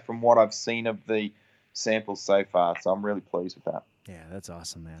delivering that from what I've seen of the samples so far. So I'm really pleased with that. Yeah, that's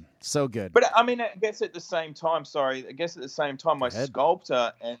awesome, man. So good. But I mean, I guess at the same time, my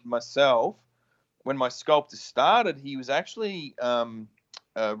sculptor and myself, when my sculptor started, he was actually a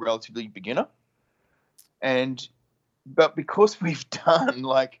relatively beginner. But because we've done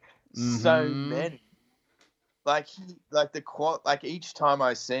like so many, like each time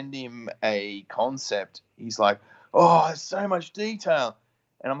I send him a concept, he's like, "Oh, there's so much detail,"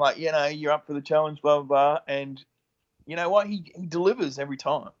 and I'm like, "You're up for the challenge, blah blah blah," and you know what? He delivers every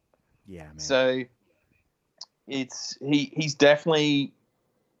time. Yeah, man. So he's definitely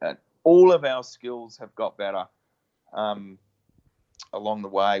all of our skills have got better along the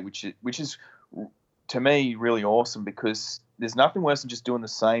way, which is to me really awesome, because there's nothing worse than just doing the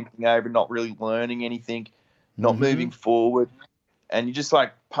same thing over, not really learning anything, not moving forward, and you're just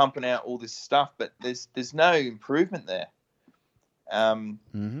like pumping out all this stuff, but there's no improvement there.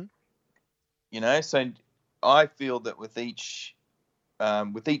 So I feel that with each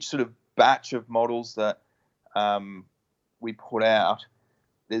sort of batch of models that we put out,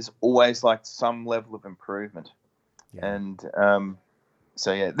 there's always like some level of improvement. Yeah. And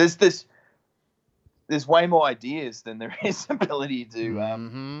there's way more ideas than there is ability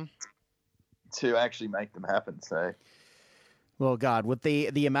to actually make them happen. So, well, God, with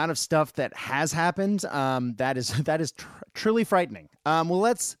the amount of stuff that has happened, that is truly frightening. Well,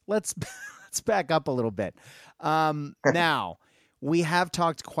 let's back up a little bit. Now, we have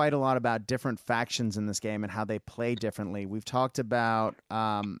talked quite a lot about different factions in this game and how they play differently. We've talked about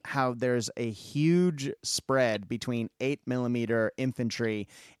how there's a huge spread between 8mm infantry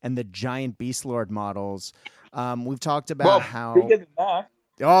and the giant Beast Lord models. We've talked about how bigger than that.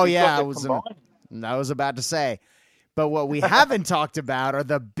 Oh yeah, I was about to say. But what we haven't talked about are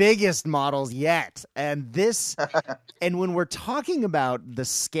the biggest models yet. And when we're talking about the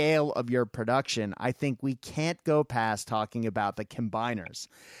scale of your production, I think we can't go past talking about the combiners.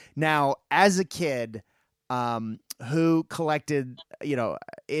 Now, as a kid who collected,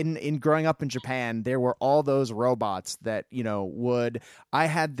 in growing up in Japan, there were all those robots that, I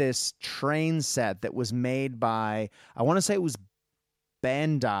had this train set that was made by, I want to say it was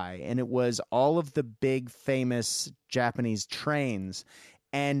Bandai, and it was all of the big famous Japanese trains,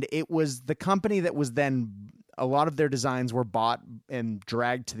 and it was the company that was then, a lot of their designs were bought and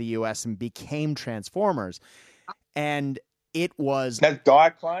dragged to the US and became Transformers, and it was that's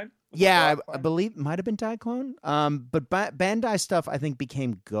Diaclone. Yeah, I believe it might have been Diaclone. But Bandai stuff I think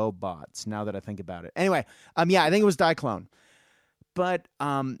became GoBots. Now that I think about it, anyway, I think it was Diaclone. But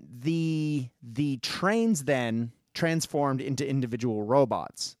the trains then transformed into individual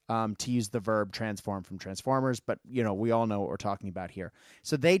robots, to use the verb transform from Transformers, but we all know what we're talking about here.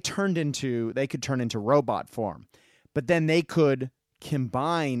 So they could turn into robot form, but then they could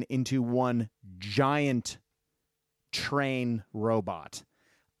combine into one giant train robot.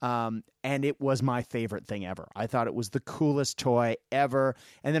 And it was my favorite thing ever. I thought it was the coolest toy ever.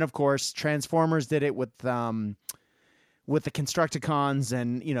 And then of course Transformers did it with the Constructicons,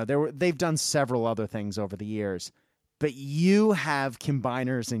 and they've done several other things over the years. But you have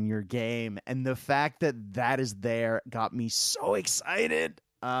combiners in your game, and the fact that is there got me so excited.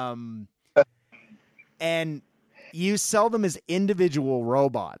 And you sell them as individual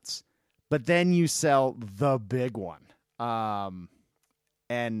robots, but then you sell the big one.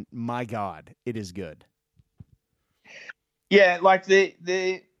 And my God, it is good. Yeah, like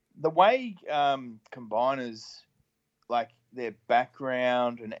the way combiners, like their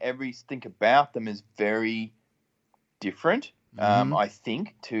background and everything about them is very different, I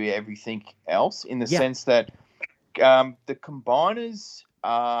think, to everything else, in the sense that the combiners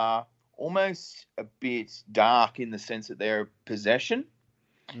are almost a bit dark in the sense that they're a possession.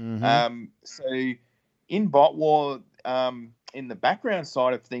 So in Bot War, in the background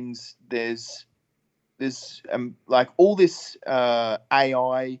side of things, there's like all this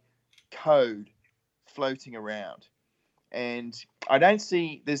AI code floating around. And I don't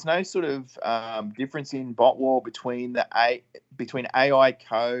see, there's no sort of difference in Bot War between AI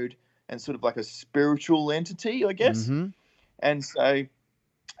code and sort of like a spiritual entity, I guess. And so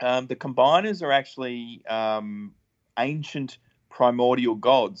the combiners are actually ancient primordial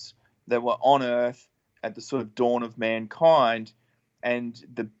gods that were on Earth at the sort of dawn of mankind. And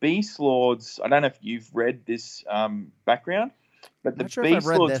the Beast Lords, I don't know if you've read this background, but the Not sure Beast if I've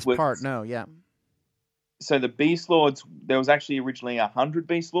read Lords this part. No, yeah. So the Beast Lords, there was actually originally 100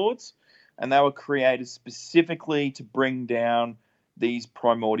 Beast Lords, and they were created specifically to bring down these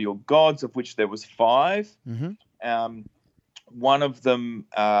primordial gods, of which there was 5. One of them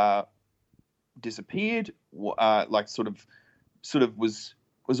disappeared, like sort of was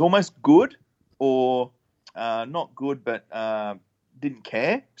almost good, or not good, but didn't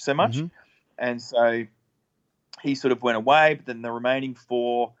care so much. And so he sort of went away, but then the remaining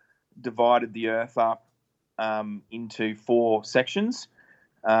 4 divided the Earth up into 4 sections,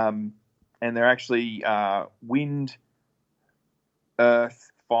 and they're actually wind,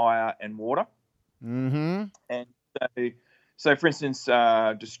 earth, fire, and water. Mm-hmm. And so for instance,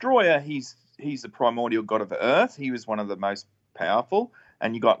 Destroyer, he's the primordial god of Earth. He was one of the most powerful.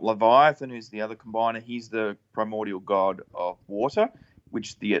 And you got Leviathan, who's the other combiner. He's the primordial god of water,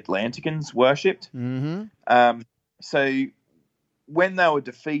 which the Atlanticans worshipped. Mm-hmm. So when they were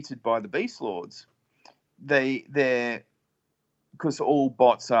defeated by the Beast Lords, they're because all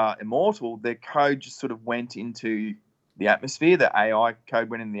bots are immortal, their code just sort of went into the atmosphere. The AI code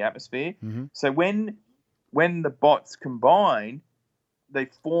went in the atmosphere. Mm-hmm. So when the bots combine, they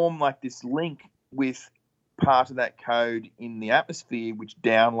form like this link with part of that code in the atmosphere, which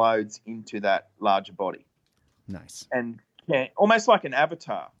downloads into that larger body. Nice. And almost like an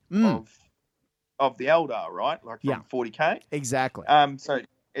avatar of the Eldar, right? Like from 40K. Exactly. So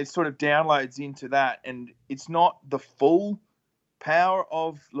it sort of downloads into that, and it's not the full power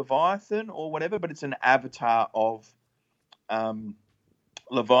of Leviathan or whatever, but it's an avatar of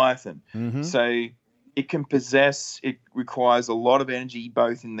Leviathan. Mm-hmm. So it can possess, it requires a lot of energy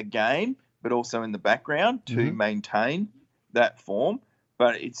both in the game but also in the background to maintain that form.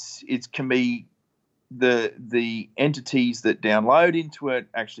 But it can be the entities that download into it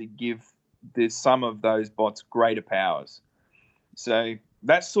actually give some of those bots greater powers. So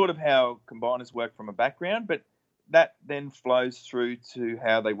that's sort of how combiners work from a background, but that then flows through to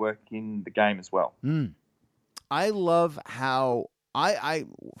how they work in the game as well. I love how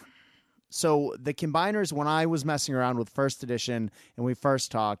so the combiners, when I was messing around with first edition and we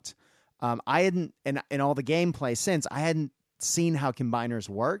first talked, I hadn't, in all the gameplay since, I hadn't seen how combiners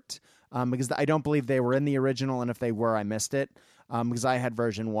worked because I don't believe they were in the original, and if they were, I missed it because I had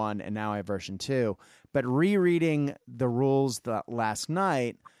version 1 and now I have version 2. But rereading the rules last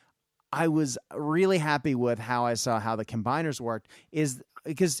night, I was really happy with how I saw how the combiners worked, is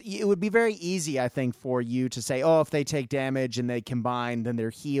because it would be very easy, I think, for you to say, oh, if they take damage and they combine, then they're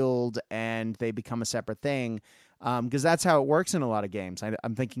healed and they become a separate thing, because that's how it works in a lot of games.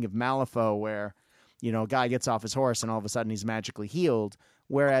 I'm thinking of Malifaux, where, a guy gets off his horse and all of a sudden he's magically healed,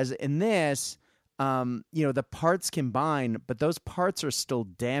 whereas in this, the parts combine, but those parts are still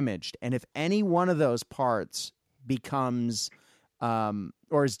damaged, and if any one of those parts becomes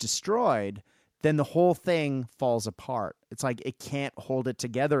or is destroyed, then the whole thing falls apart. It's like it can't hold it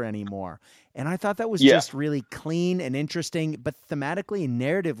together anymore. And I thought that was just really clean and interesting, but thematically and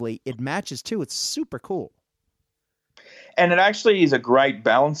narratively, it matches too. It's super cool. And it actually is a great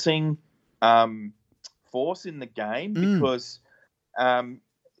balancing force in the game because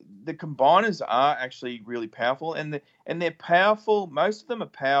the combiners are actually really powerful, and they're powerful. Most of them are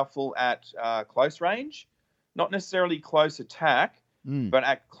powerful at close range, not necessarily close attack, but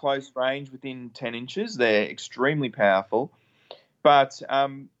at close range within 10 inches. They're extremely powerful. But I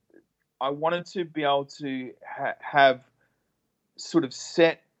wanted to be able to have sort of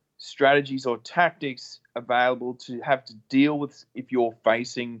set strategies or tactics available to have to deal with if you're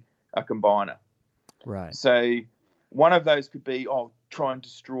facing a combiner. Right. So one of those could be, try and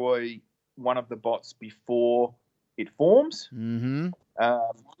destroy one of the bots before it forms.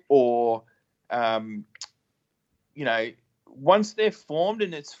 Or, once they're formed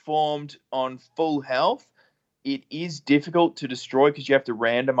and it's formed on full health, it is difficult to destroy because you have to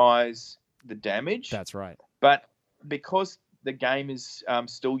randomize the damage. That's right. But because the game is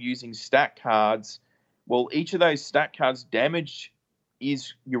still using stat cards, well, each of those stat cards damage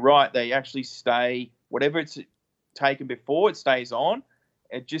is, you're right, they actually stay, whatever it's taken before, it stays on.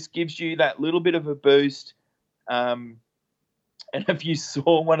 It just gives you that little bit of a boost. And if you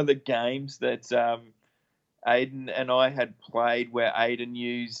saw one of the games that Aiden and I had played where Aiden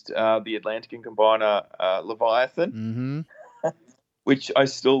used the Atlantican combiner Leviathan, which I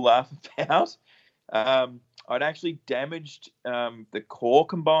still laugh about, I'd actually damaged the core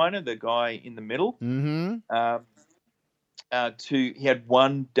combiner, the guy in the middle. He had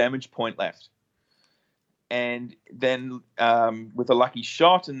 1 damage point left. And then with a lucky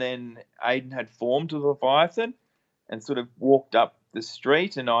shot, and then Aiden had formed to Leviathan and sort of walked up the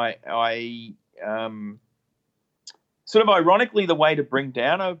street, and I sort of ironically, the way to bring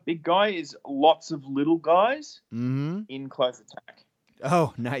down a big guy is lots of little guys in close attack.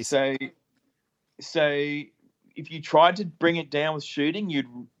 Oh, nice. So if you tried to bring it down with shooting,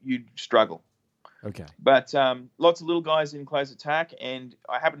 you'd struggle. Okay. But lots of little guys in close attack, and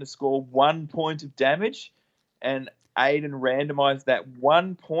I happened to score 1 point of damage, and Aiden randomized that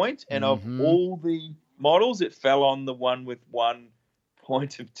 1 point, and of all the models, it fell on the one with 1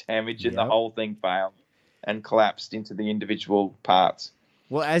 point of damage, and the whole thing failed and collapsed into the individual parts.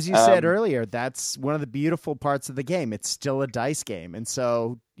 Well, as you said earlier, that's one of the beautiful parts of the game. It's still a dice game, and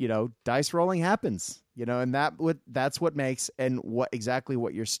so dice rolling happens. And that's what makes, and what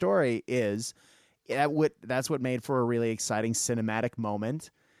your story is that's what made for a really exciting cinematic moment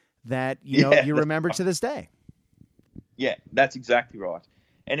that you remember to this day. Yeah, that's exactly right.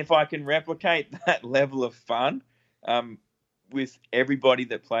 And if I can replicate that level of fun with everybody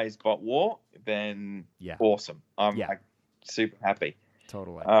that plays Bot War, then awesome. I'm like super happy.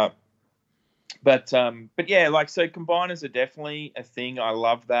 Totally. But yeah, like, so combiners are definitely a thing. I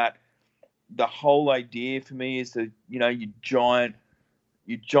love that. The whole idea for me is that, your giant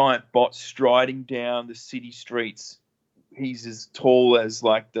bot striding down the city streets. He's as tall as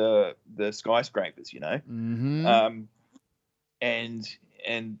like the skyscrapers, Mm-hmm.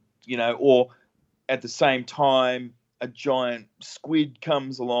 And or at the same time, a giant squid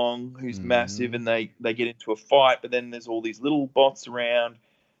comes along who's massive, and they get into a fight. But then there's all these little bots around.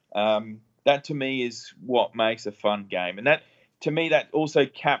 That to me is what makes a fun game, and that to me that also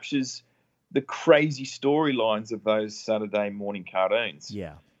captures the crazy storylines of those Saturday morning cartoons.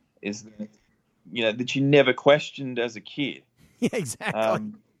 Yeah, is that, that you never questioned as a kid. Yeah,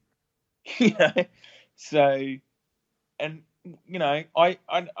 exactly. So, and I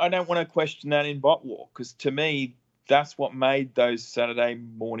don't want to question that in Bot War, because to me that's what made those Saturday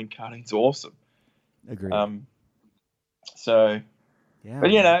morning cartoons awesome. Agreed. So, yeah,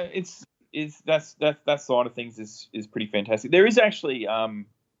 but that side of things is pretty fantastic. There is actually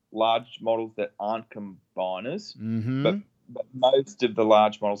large models that aren't combiners, but most of the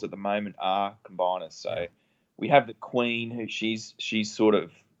large models at the moment are combiners. So we have the Queen, who she's sort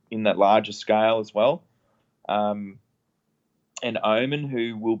of in that larger scale as well, and Omen,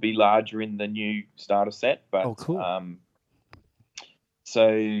 who will be larger in the new starter set. But cool.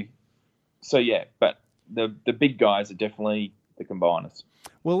 So yeah, but the big guys are definitely the combiners.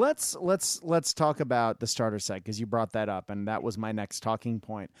 Well, let's talk about the starter set, because you brought that up, and that was my next talking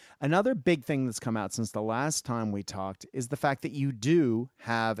point. Another big thing that's come out since the last time we talked is the fact that you do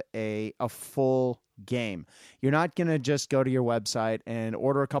have a full game. You're not going to just go to your website and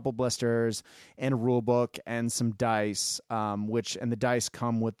order a couple blisters and a rule book and some dice, and the dice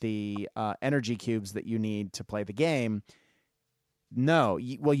come with the energy cubes that you need to play the game. No,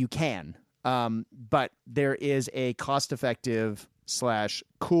 you can, but there is a cost-effective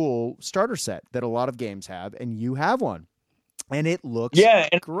 / cool starter set that a lot of games have, and you have one, and it looks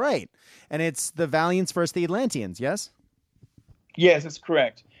great. And it's the Valiants versus the Atlanteans. Yes, that's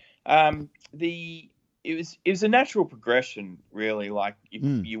correct. It was a natural progression, really. Like,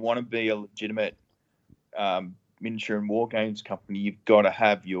 if you want to be a legitimate miniature and war games company, you've got to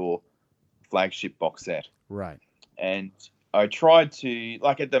have your flagship box set, right? And I tried to,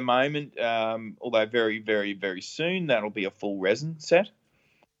 like, at the moment, although very, very, very soon, that'll be a full resin set.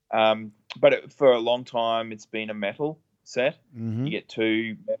 But for a long time, it's been a metal set. Mm-hmm. You get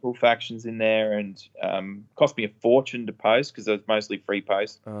 2 metal factions in there, and cost me a fortune to post, because it was mostly free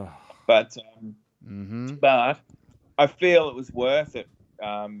post. But I feel it was worth it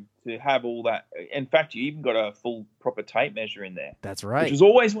to have all that. In fact, you even got a full proper tape measure in there. That's right. Which was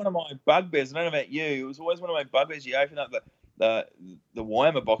always one of my bugbears. I don't know about you. It was always one of my bugbears. You open up the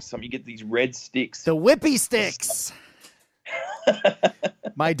Warhammer box or something, you get these red sticks. The whippy sticks.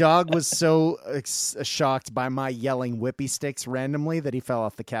 My dog was so shocked by my yelling whippy sticks randomly that he fell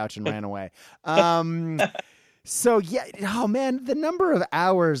off the couch and ran away. So yeah, oh man, the number of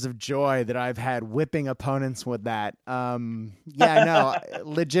hours of joy that I've had whipping opponents with that. Yeah, no,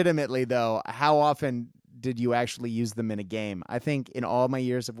 legitimately though, how often did you actually use them in a game? I think in all my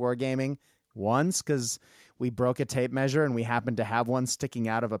years of wargaming, once, because we broke a tape measure and we happened to have one sticking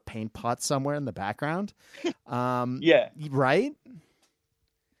out of a paint pot somewhere in the background. Yeah. Right?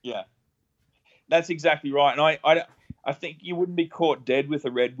 Yeah. That's exactly right. And I think you wouldn't be caught dead with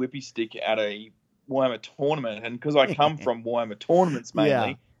a red whippy stick at a Warhammer tournament. And because I come from Warhammer tournaments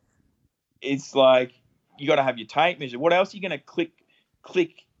mainly, it's like you got to have your tape measure. What else are you going to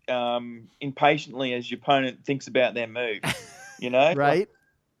click impatiently as your opponent thinks about their move? Right?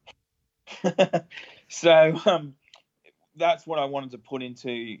 So that's what I wanted to put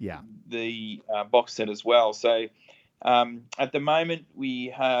into the box set as well. So at the moment we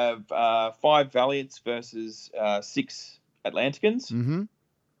have 5 Valiants versus 6 Atlanticans,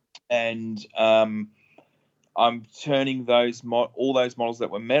 and I'm turning all those models that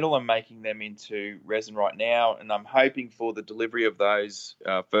were metal and making them into resin right now, and I'm hoping for the delivery of those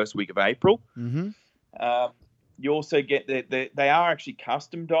first week of April. You also get they are actually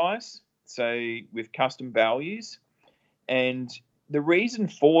custom dice, so with custom values, and the reason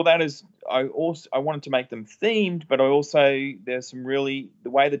for that is I wanted to make them themed, but there's some really, the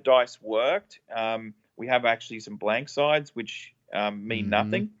way the dice worked, we have actually some blank sides which mean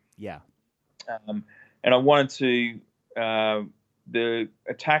nothing. Yeah. And I wanted to the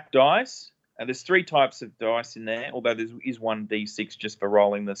attack dice And there's 3 types of dice in there, although there is one D6 just for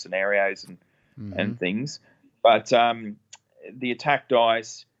rolling the scenarios and things. But the attack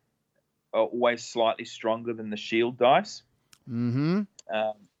dice are always slightly stronger than the shield dice. Mm-hmm.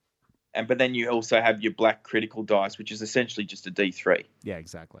 But then you also have your black critical dice, which is essentially just a D3. Yeah,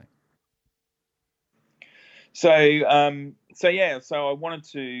 exactly. So I wanted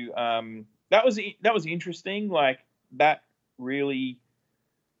to. That was interesting. Like that really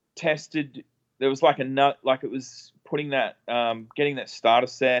tested. There was like it was putting that, getting that starter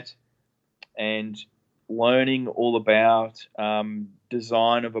set, and learning all about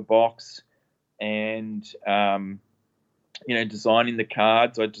design of a box, and designing the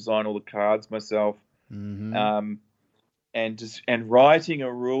cards. I design all the cards myself, and writing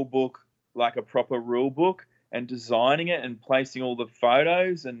a rule book, like a proper rule book, and designing it and placing all the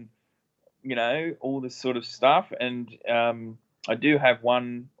photos and all this sort of stuff. And I do have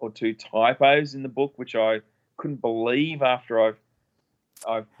 1 or 2 typos in the book, which I couldn't believe after I've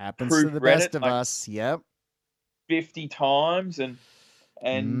happens to the best of us. Yep, 50 times, but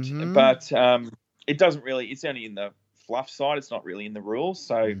it doesn't really. It's only in the fluff side. It's not really in the rules.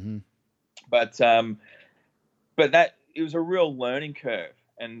 So, but that it was a real learning curve,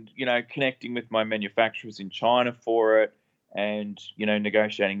 and connecting with my manufacturers in China for it, and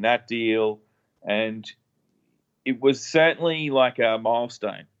negotiating that deal, and it was certainly like a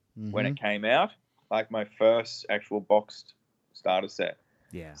milestone when it came out, like my first actual boxed starter set.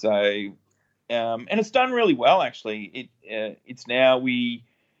 Yeah. So, and it's done really well, actually. We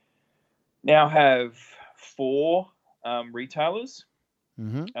now have 4 retailers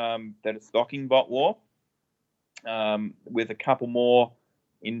that are stocking Bot War, with a couple more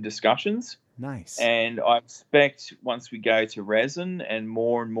in discussions. Nice. And I expect once we go to resin and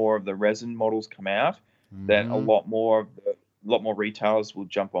more of the resin models come out, that a lot more retailers will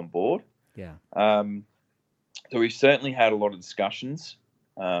jump on board. Yeah. So we've certainly had a lot of discussions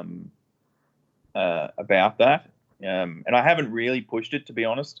about that, and I haven't really pushed it, to be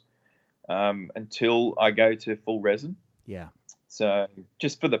honest, until I go to full resin. Yeah. So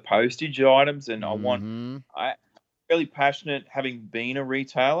just for the postage items, and I'm really passionate, having been a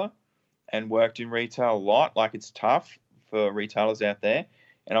retailer and worked in retail a lot. Like, it's tough for retailers out there,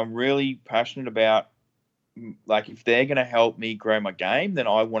 and I'm really passionate about, like, if they're going to help me grow my game, then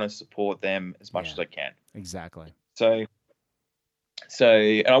I want to support them as much as I can. Exactly. So,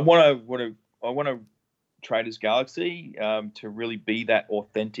 and I want to Traders Galaxy to really be that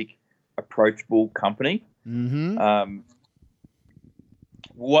authentic, approachable company.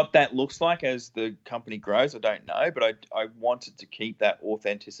 What that looks like as the company grows, I don't know, but I wanted to keep that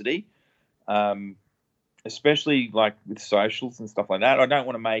authenticity, especially like with socials and stuff like that. I don't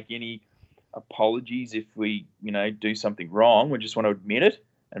want to make any apologies if we, do something wrong. We just want to admit it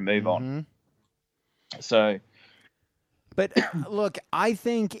and move on. So, but look, I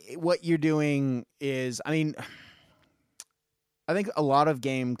think what you're doing is, I think a lot of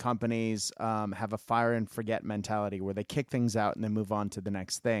game companies have a fire and forget mentality where they kick things out and then move on to the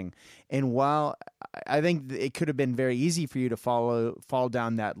next thing. And while I think it could have been very easy for you to fall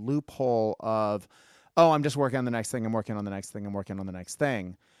down that loophole of, oh, I'm just working on the next thing, I'm working on the next thing, I'm working on the next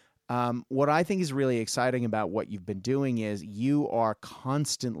thing. What I think is really exciting about what you've been doing is you are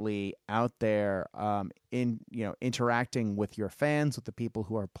constantly out there interacting with your fans, with the people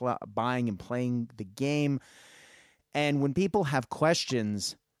who are buying and playing the game. And when people have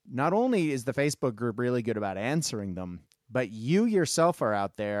questions, not only is the Facebook group really good about answering them, but you yourself are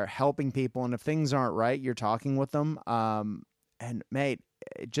out there helping people. And if things aren't right, you're talking with them. And mate,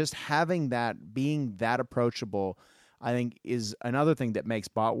 just having that, being that approachable, I think is another thing that makes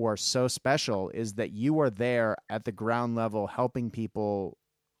Bot War so special, is that you are there at the ground level helping people,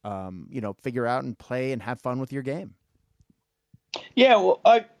 figure out and play and have fun with your game. Yeah, well,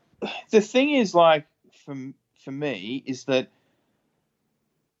 the thing is, like, for me, is that,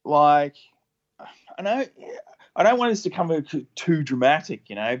 like, I know I don't want this to come too dramatic,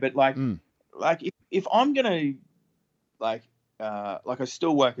 but like if I'm gonna like I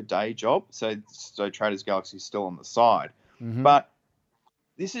still work a day job, so Traders Galaxy is still on the side, but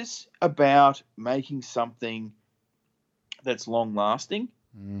this is about making something that's long lasting.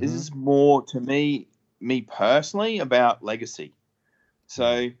 This is more, to me personally, about legacy.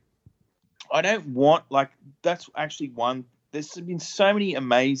 So I don't want, like, that's actually one. There's been so many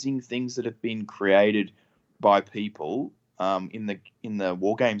amazing things that have been created by people in the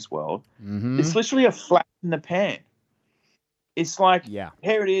war games world. It's literally a flash in the pan. It's like,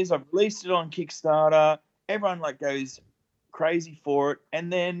 here it is. I've released it on Kickstarter. Everyone like goes crazy for it,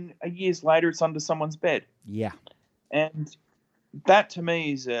 and then years later, it's under someone's bed. Yeah, and that to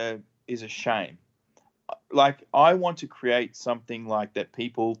me is is a shame. Like, I want to create something like that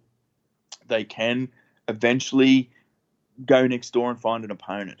they can eventually go next door and find an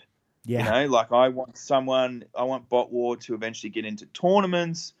opponent. Yeah. Like, I want Bot War to eventually get into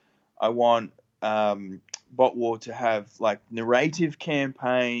tournaments. I want Bot War to have like narrative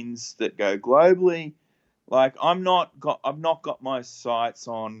campaigns that go globally. Like, I've not got my sights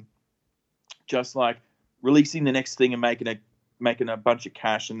on just like releasing the next thing and making a bunch of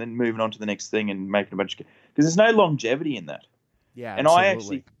cash and then moving on to the next thing and making a bunch of cash. Because there's no longevity in that. Yeah, and absolutely. I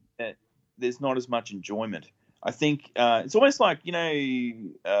actually think that there's not as much enjoyment. I think it's almost like,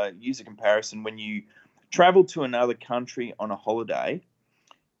 use a comparison, when you travel to another country on a holiday,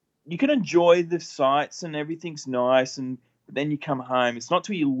 you can enjoy the sights and everything's nice, and then you come home. It's not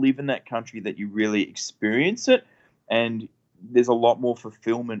till you live in that country that you really experience it, and there's a lot more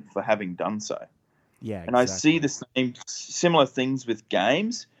fulfillment for having done so. Yeah, and exactly. I see similar things with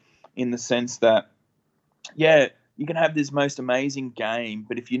games, in the sense that, yeah, you can have this most amazing game,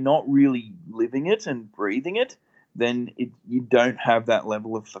 but if you're not really living it and breathing it, then you don't have that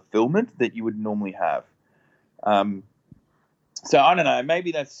level of fulfillment that you would normally have. So I don't know.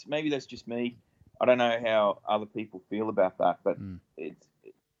 Maybe that's just me. I don't know how other people feel about that, but it's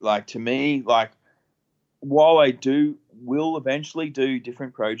like, to me, like, while I will eventually do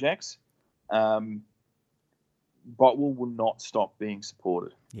different projects, Botwell will not stop being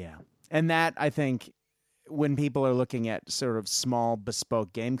supported. Yeah, and that, I think, when people are looking at sort of small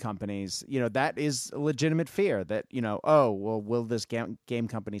bespoke game companies, that is a legitimate fear that, will this game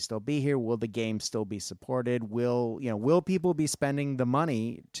company still be here? Will the game still be supported? Will people be spending the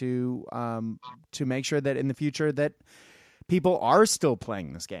money to make sure that in the future that people are still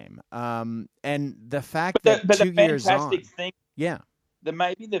playing this game? And the fact that 2 years on, yeah,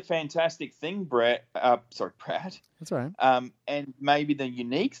 maybe the fantastic thing, Brad. That's all right. And maybe the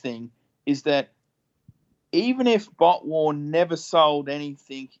unique thing is that, even if Bot War never sold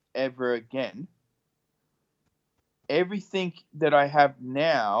anything ever again, everything that I have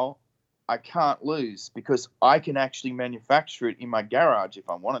now, I can't lose, because I can actually manufacture it in my garage if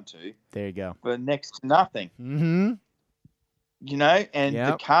I wanted to. There you go. For next to nothing. Mm-hmm. And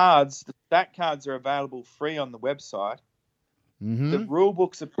the cards, the stat cards, are available free on the website. Mm-hmm. The rule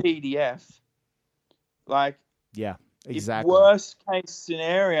book's a PDF. Like, yeah, exactly. If worst case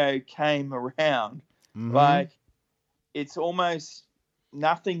scenario came around, mm-hmm. like, it's almost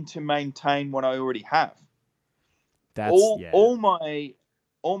nothing to maintain what I already have. That's all my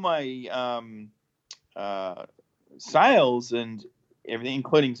sales and everything,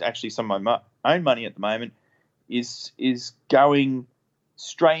 including actually some of my own money at the moment, is going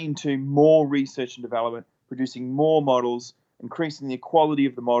straight into more research and development, producing more models, increasing the quality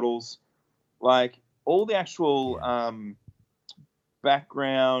of the models. Like, all the actual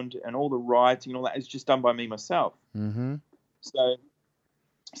background and all the writing and all that is just done by me myself. Mm-hmm. So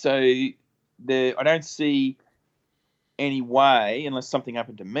I don't see any way, unless something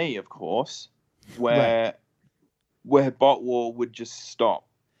happened to me, of course, where Bot War would just stop.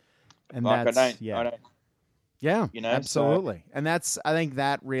 And like, I don't. Yeah, absolutely. And I think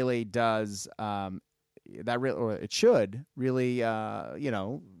that really does. It should really,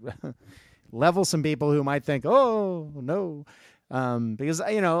 level some people who might think, oh no. Because,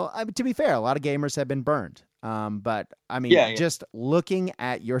 to be fair, a lot of gamers have been burned. But I mean, just looking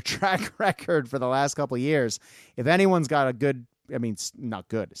at your track record for the last couple of years, if anyone's got a good,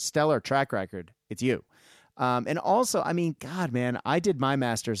 stellar track record, it's you. And also, I mean, God, man, I did my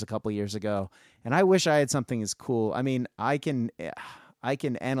master's a couple of years ago, and I wish I had something as cool. I mean, I can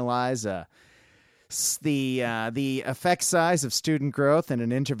analyze the effect size of student growth in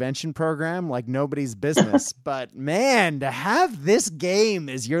an intervention program like nobody's business. But man, to have this game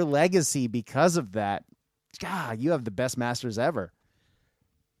as your legacy because of that, God, you have the best masters ever.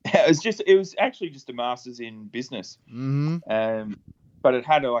 It was actually just a master's in business. Mm-hmm. But it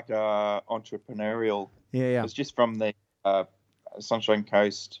had a entrepreneurial. Yeah. It was just from the Sunshine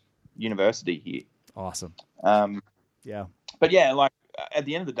Coast University here. Awesome. Yeah. But yeah, like, at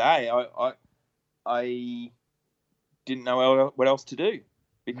the end of the day, I didn't know what else to do,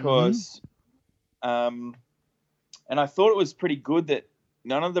 because, and I thought it was pretty good that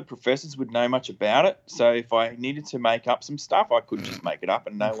none of the professors would know much about it. So if I needed to make up some stuff, I could just make it up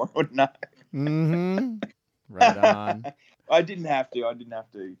and no one would know. Mm-hmm. Right on. I didn't have to.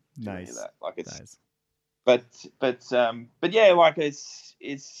 Nice. Do that. Like, it's, nice. But yeah, like,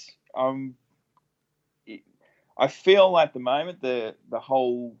 I feel at the moment the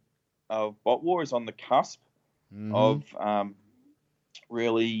whole of Bot War is on the cusp of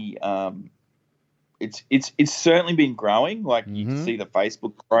really. It's certainly been growing. Like, you can see the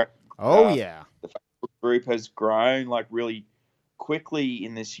Facebook Oh, yeah. The Facebook group has grown like really quickly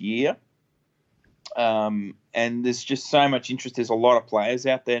in this year. And there's just so much interest. There's a lot of players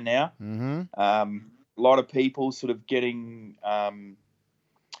out there now. Mm-hmm. A lot of people sort of getting. I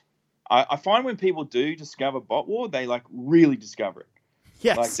find when people do discover Bot War, they like really discover it.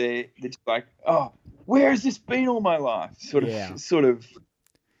 Yes. Like they're just like, oh, where has this been all my life? Sort of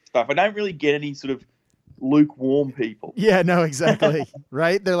stuff. I don't really get any sort of lukewarm people. Yeah, no, exactly.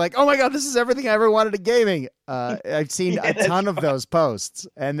 Right? They're like, oh my God, this is everything I ever wanted in gaming. I've seen a ton of those posts.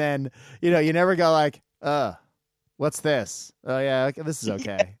 And then, you never go like, what's this? Oh yeah, okay, this is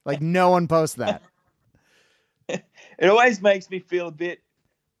okay. Yeah. Like no one posts that. It always makes me feel a bit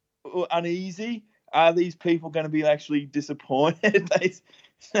uneasy. Are these people going to be actually disappointed?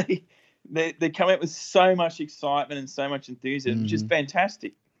 They come out with so much excitement and so much enthusiasm, which is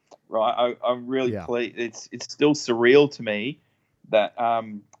fantastic. Right, I'm really pleased. It's still surreal to me that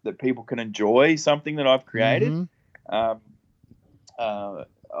that people can enjoy something that I've created. Mm-hmm. I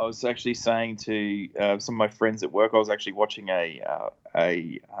was actually saying to some of my friends at work, I was actually watching a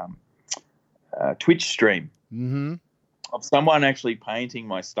Twitch stream of someone actually painting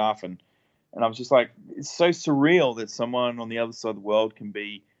my stuff, and I was just like, it's so surreal that someone on the other side of the world can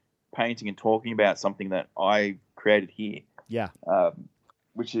be painting and talking about something that I created here. Yeah.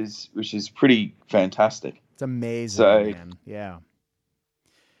 Which is pretty fantastic. It's amazing, man. Yeah.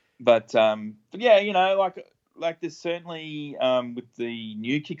 But yeah, like there's certainly with the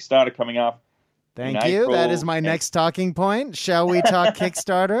new Kickstarter coming up. Thank you. April, that is my next talking point. Shall we talk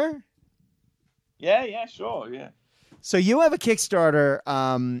Kickstarter? Yeah, sure, yeah. So you have a Kickstarter.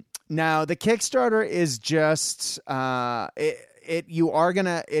 Now the Kickstarter is just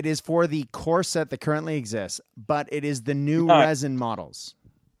it is for the core set that currently exists, but it is the new resin models.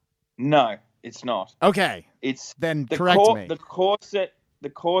 No, it's not. Okay. It's then correct me. The core set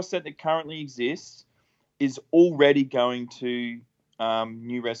that currently exists is already going to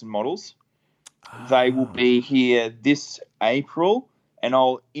new resin models. Oh. They will be here this April, and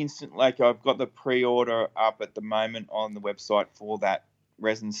I've got the pre-order up at the moment on the website for that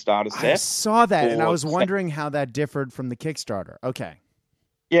resin starter set. I saw that, and I was wondering how that differed from the Kickstarter. Okay.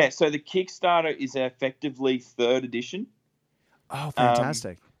 Yeah, so the Kickstarter is effectively 3rd edition. Oh,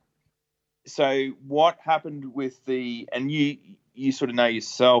 fantastic. So what happened with and you sort of know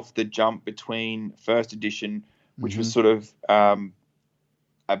yourself, the jump between 1st edition, which was sort of a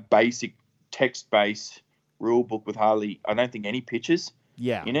basic text-based rule book with hardly, I don't think, any pictures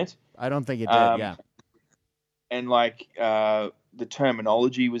in it. I don't think it did, yeah. And the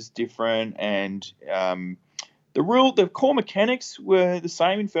terminology was different, and the core mechanics were the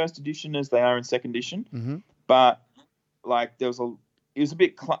same in 1st edition as they are in 2nd edition, but I felt it was a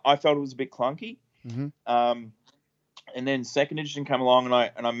bit clunky. And then 2nd edition came along, and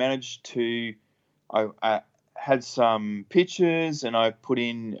I managed to, I had some pictures, and I put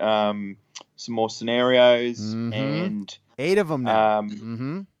in some more scenarios, and 8 of them now.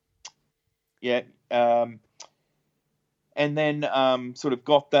 Yeah. And then sort of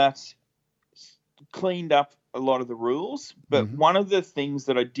got that, cleaned up a lot of the rules. But one of the things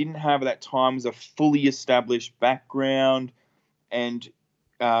that I didn't have at that time was a fully established background and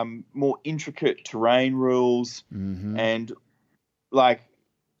more intricate terrain rules. And I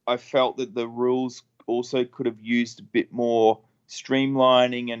felt that the rules also could have used a bit more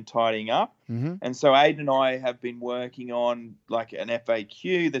streamlining and tidying up. And so Aidan and I have been working on like an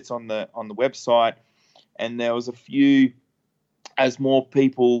FAQ that's on the website, and there was a few, as more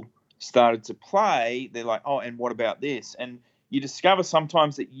people started to play, they're like, oh, and what about this? And you discover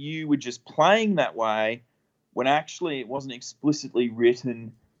sometimes that you were just playing that way when actually it wasn't explicitly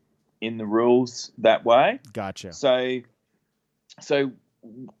written in the rules that way. Gotcha. So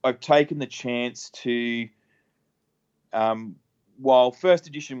I've taken the chance to, while 1st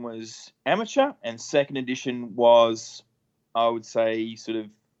edition was amateur and 2nd edition was, I would say, sort of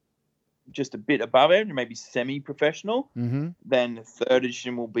just a bit above average, maybe semi-professional, then 3rd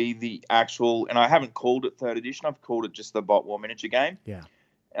edition will be the actual, and I haven't called it 3rd edition, I've called it just the Bot War miniature game. Yeah.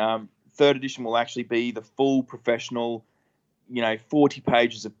 3rd edition will actually be the full professional, 40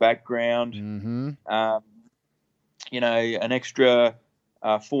 pages of background, an extra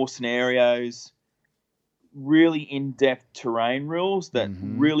 4 scenarios, really in-depth terrain rules that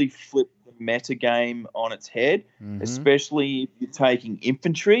really flip the meta game on its head, especially if you're taking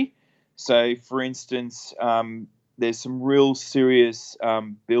infantry. So, for instance, there's some real serious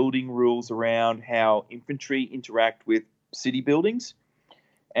building rules around how infantry interact with city buildings.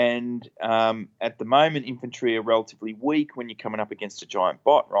 And at the moment, infantry are relatively weak when you're coming up against a giant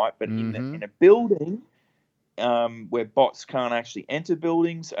bot, right? But in a building, where bots can't actually enter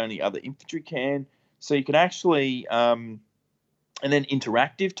buildings, only other infantry can. So you can actually, and then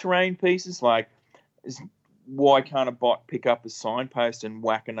interactive terrain pieces like, why can't a bot pick up a signpost and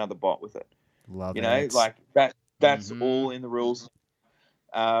whack another bot with it? Love you it. know, like that. That's all in the rules.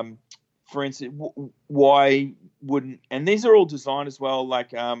 For instance, why wouldn't? And these are all designed as well.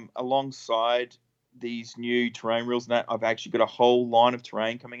 Like alongside these new terrain rules, and that I've actually got a whole line of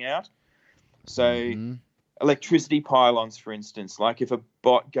terrain coming out. So electricity pylons, for instance, like if a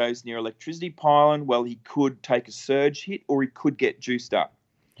bot goes near electricity pylon, well, he could take a surge hit or he could get juiced up.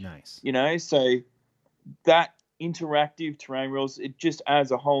 Nice. You know, so that interactive terrain rules, it just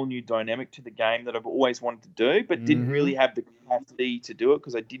adds a whole new dynamic to the game that I've always wanted to do, but didn't really have the capacity to do it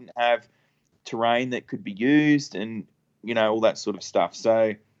because I didn't have terrain that could be used and, you know, all that sort of stuff.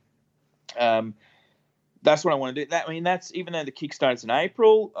 So that's what I want to do. That's even though the Kickstarter's in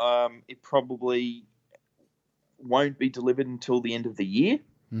April, it probably won't be delivered until the end of the year.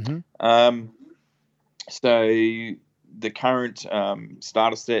 So the current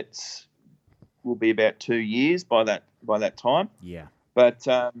starter sets will be about 2 years by that time. Yeah. But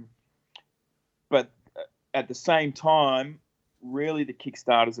at the same time, really the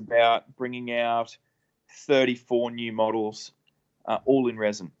Kickstarter's about bringing out 34 new models, all in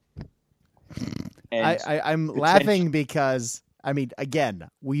resin. And I'm laughing because, I mean, again,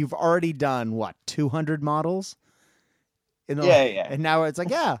 we've already done, 200 models? Yeah. And now it's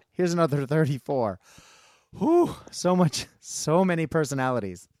like, here's another 34. Whew, so many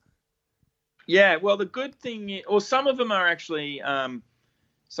personalities. Yeah, well, the good thing, or some of them are actually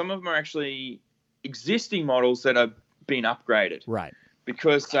existing models that have been upgraded. Right.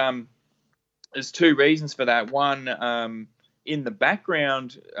 Because there's two reasons for that. One, in the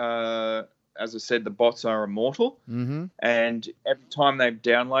background, as I said, the bots are immortal, and every time they've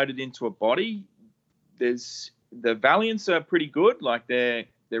downloaded into a body, the Valiants are pretty good. Like they're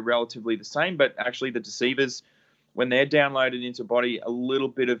relatively the same, but actually the Deceivers, when they're downloaded into a body, a little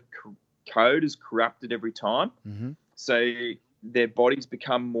bit of code is corrupted every time. So their bodies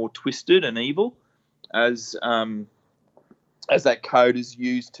become more twisted and evil as that code is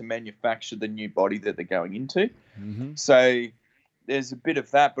used to manufacture the new body that they're going into. So there's a bit of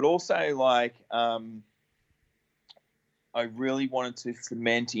that, but also like I really wanted to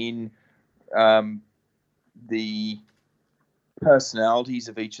cement in the personalities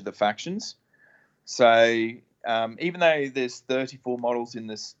of each of the factions. So even though there's 34 models in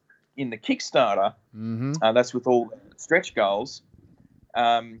the Kickstarter, that's with all stretch goals,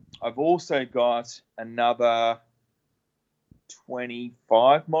 I've also got another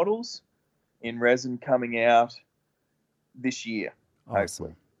 25 models in resin coming out this year. Awesome.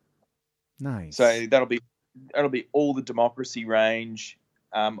 Hopefully. Nice. So that'll be all the Democracy range,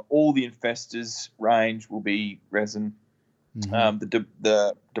 all the Infestors range will be resin.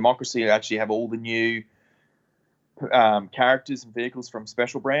 The Democracy actually have all the new characters and vehicles from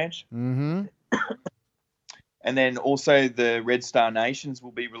Special Branch. And then also the Red Star Nations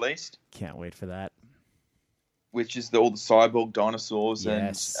will be released. Can't wait for that. Which is all the cyborg dinosaurs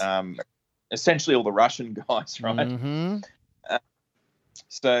and essentially all the Russian guys, right?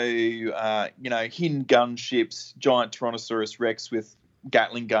 So, hidden gunships, giant Tyrannosaurus Rex with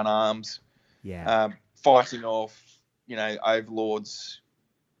Gatling gun arms, fighting off, overlords,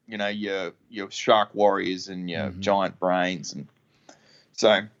 your shark warriors and your giant brains, and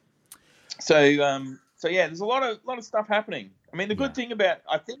so there's a lot of stuff happening. I mean, the good thing about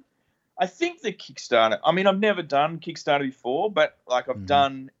I think the Kickstarter. I mean, I've never done Kickstarter before, but like I've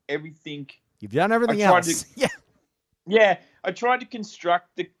done everything. You've done everything else. Yeah. I tried to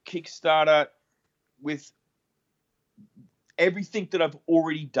construct the Kickstarter with everything that I've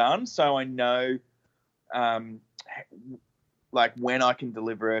already done, so I know, like when I can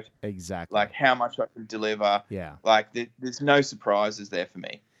deliver it, exactly, like how much I can deliver. Yeah, like there's no surprises there for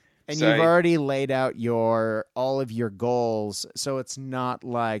me. And you've already laid out all of your goals, so it's not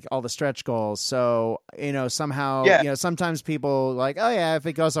like all the stretch goals. So, somehow, sometimes people like, oh yeah, if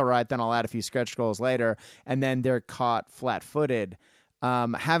it goes all right, then I'll add a few stretch goals later, and then they're caught flat-footed.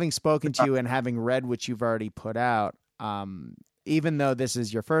 Having spoken to you and having read what you've already put out, even though this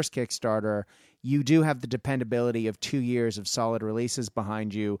is your first Kickstarter, you do have the dependability of 2 years of solid releases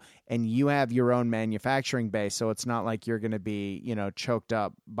behind you, and you have your own manufacturing base, so it's not like you're going to be, choked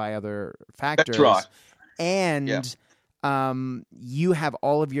up by other factors. That's right. And you have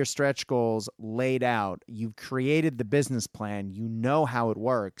all of your stretch goals laid out. You've created the business plan. You know how it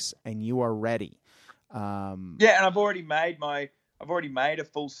works, and you are ready. And I've already made a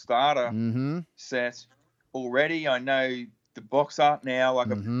full starter set already. I know the box art now. Like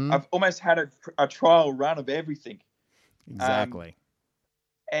Mm-hmm. I've almost had a trial run of everything. Exactly.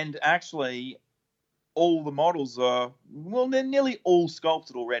 And actually, all the models are, well, they're nearly all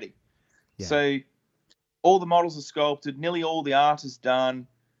sculpted already. Yeah. So all the models are sculpted. Nearly all the art is done.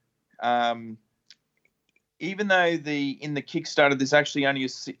 Even though in the Kickstarter, there's actually only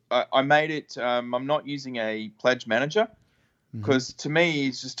I made it. I'm not using a pledge manager because to me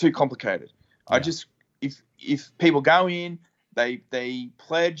it's just too complicated. Yeah. I just if people go in, they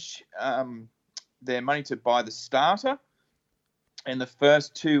pledge their money to buy the starter, and the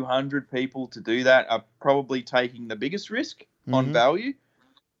first 200 people to do that are probably taking the biggest risk on value.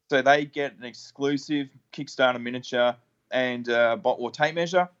 So they get an exclusive Kickstarter miniature and bot or tape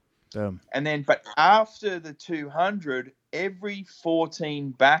measure. Boom. And then, but after the 200, every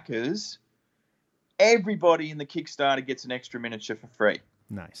 14 backers, everybody in the Kickstarter gets an extra miniature for free.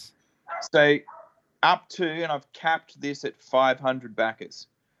 Nice. So up to, and I've capped this at 500 backers.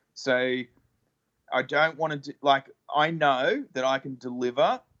 So I don't want to, I know that I can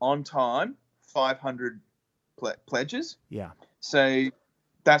deliver on time 500 pledges. Yeah. So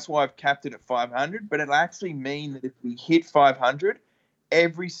that's why I've capped it at 500. But it'll actually mean that if we hit 500,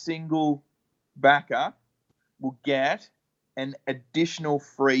 every single backer will get an additional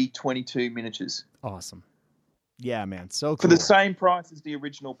free 22 miniatures. Awesome. Yeah, man. So cool. For the same price as the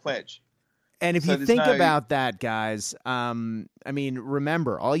original pledge. And if you think about that, guys, I mean,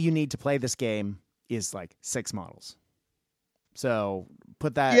 remember, all you need to play this game is like 6 models. So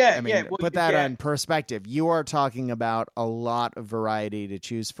put that, put that in perspective. You are talking about a lot of variety to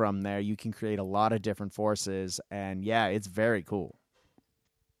choose from there. You can create a lot of different forces, and yeah, it's very cool.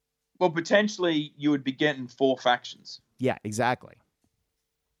 Well, potentially you would be getting 4 factions. Yeah, exactly.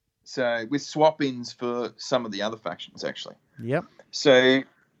 So with swap-ins for some of the other factions, actually. Yep. So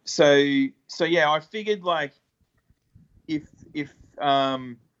yeah, I figured like if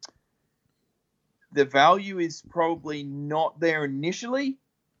the value is probably not there initially,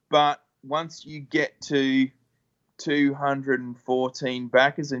 but once you get to 214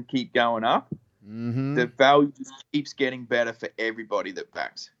 backers and keep going up, the value just keeps getting better for everybody that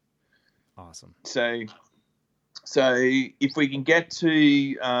backs. Awesome. So if we can get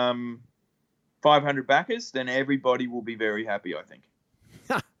to 500 backers, then everybody will be very happy, I think.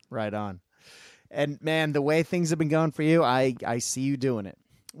 Right on. And man, the way things have been going for you, I see you doing it.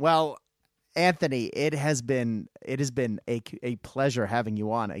 Well, Anthony, it has been a pleasure having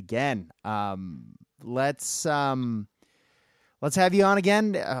you on again. Let's have you on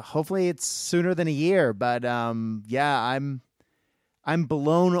again. Hopefully it's sooner than a year, but yeah, I'm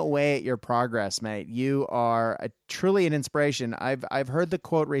blown away at your progress, mate. You are truly an inspiration. I've heard the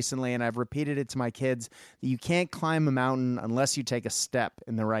quote recently, and I've repeated it to my kids, that you can't climb a mountain unless you take a step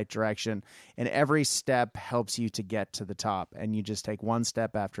in the right direction, and every step helps you to get to the top, and you just take one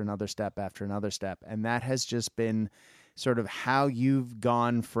step after another step after another step, and that has just been sort of how you've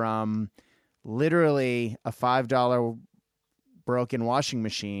gone from literally a $5 broken washing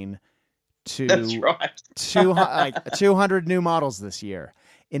machine to That's right. 200 new models this year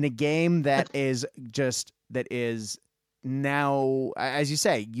in a game that is now, as you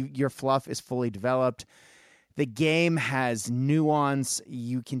say, your fluff is fully developed. The game has nuance.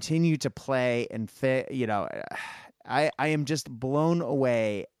 You continue to play and fit. I am just blown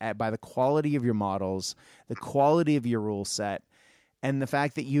away by the quality of your models, the quality of your rule set, and the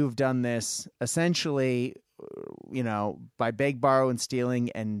fact that you've done this essentially, by beg, borrow, and stealing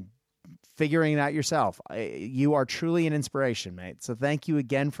and figuring it out yourself. You are truly an inspiration, mate. So thank you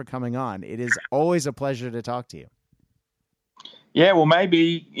again for coming on. It is always a pleasure to talk to you. Yeah, well,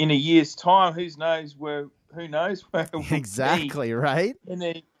 maybe in a year's time, who knows where we'll exactly be right in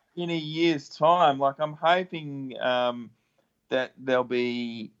a year's time. Like I'm hoping that there'll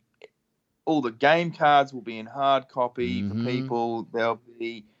be all the game cards will be in hard copy for people.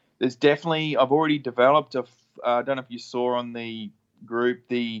 There's definitely, I've already developed I don't know if you saw on the group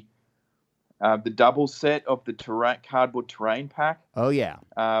the double set of the cardboard terrain pack. Oh yeah.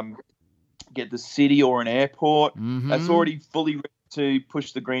 Get the city or an airport. That's already fully ready to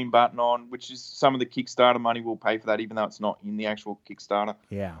push the green button on, which is some of the Kickstarter money will pay for that, even though it's not in the actual Kickstarter.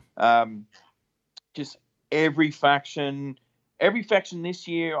 Yeah. Just every faction this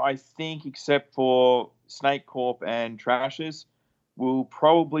year, I think, except for Snake Corp and Trashers, will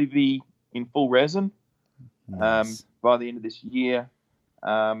probably be in full resin. Nice. By the end of this year.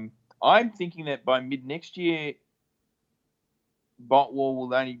 I'm thinking that by mid next year, Bot War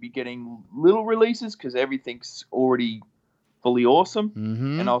will only be getting little releases because everything's already fully awesome,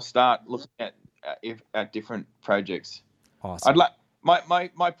 and I'll start looking at different projects. Awesome.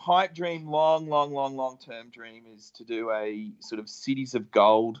 My pipe dream, long term dream, is to do a sort of Cities of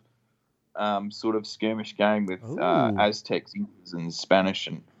Gold sort of skirmish game with Aztecs, Incas, and Spanish,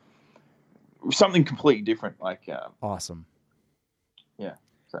 and something completely different. Like awesome. Yeah.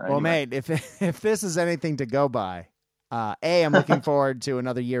 So well, anyway. mate, if this is anything to go by, I'm looking forward to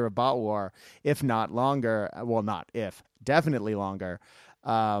another year of Bot War, if not longer. Well, not if, definitely longer.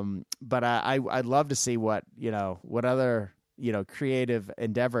 But I'd love to see what other creative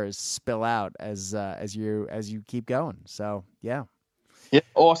endeavors spill out as you keep going. So yeah. Yeah,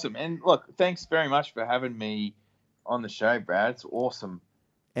 awesome. And look, thanks very much for having me on the show, Brad. It's awesome.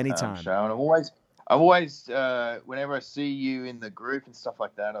 Anytime. Show, and I've always, whenever I see you in the group and stuff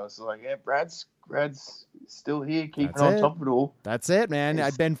like that, I was like, yeah, Brad's still here, keeping on top of it all. That's it, man.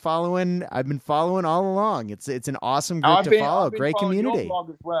 I've been following all along. It's an awesome group to follow. Great community. Your blog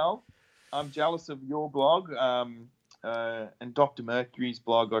as well. I'm jealous of your blog, and Dr. Mercury's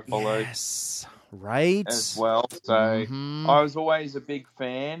blog I followed. Yes, right. As well. So I was always a big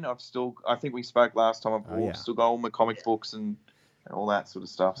fan. I think we spoke last time. I've still got all my comic books and all that sort of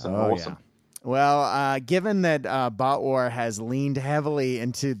stuff. So awesome. Yeah. Well, given that Bot War has leaned heavily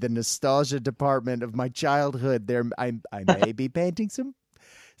into the nostalgia department of my childhood, I may be painting some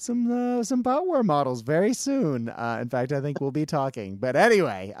Bot War models very soon. In fact, I think we'll be talking. But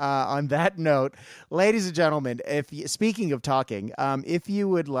anyway, on that note, ladies and gentlemen, speaking of talking, if you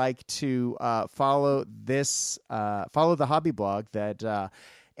would like to follow the hobby blog that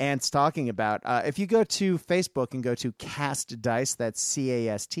Ant's talking about, if you go to Facebook and go to Cast Dice, that's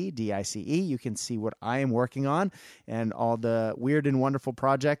CASTDICE, you can see what I am working on and all the weird and wonderful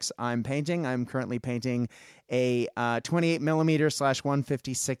projects I'm painting. I'm currently painting a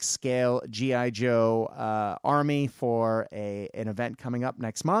 28mm/156 scale G.I. Joe army for an event coming up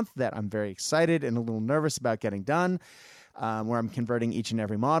next month that I'm very excited and a little nervous about getting done, where I'm converting each and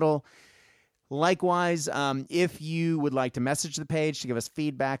every model. Likewise, if you would like to message the page to give us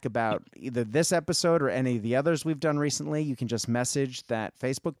feedback about either this episode or any of the others we've done recently, you can just message that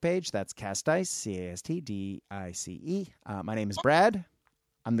Facebook page. That's Cast Dice, CASTDICE. My name is Brad.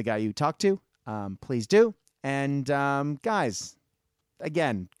 I'm the guy you talk to. Please do. And guys,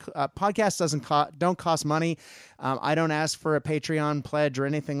 again, podcasts don't cost money. I don't ask for a Patreon pledge or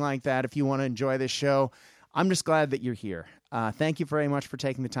anything like that. If you want to enjoy this show, I'm just glad that you're here. Thank you very much for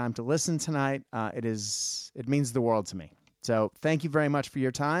taking the time to listen tonight. It means the world to me. So thank you very much for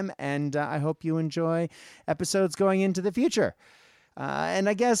your time, and I hope you enjoy episodes going into the future. And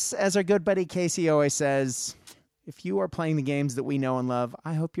I guess, as our good buddy Casey always says, if you are playing the games that we know and love,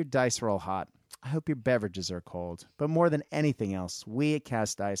 I hope your dice roll hot. I hope your beverages are cold. But more than anything else, we at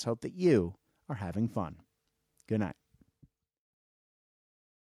Cast Dice hope that you are having fun. Good night.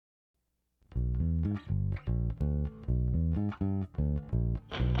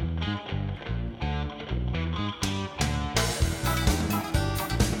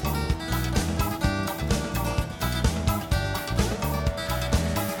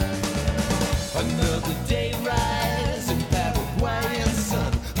 Another day rise in Paraguayan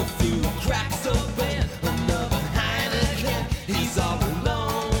sun. The fuel cracks open. Another Heineken. He's all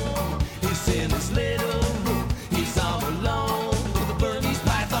alone. He's in his little room. He's all alone with a Burmese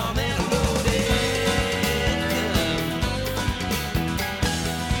python and a loaded gun.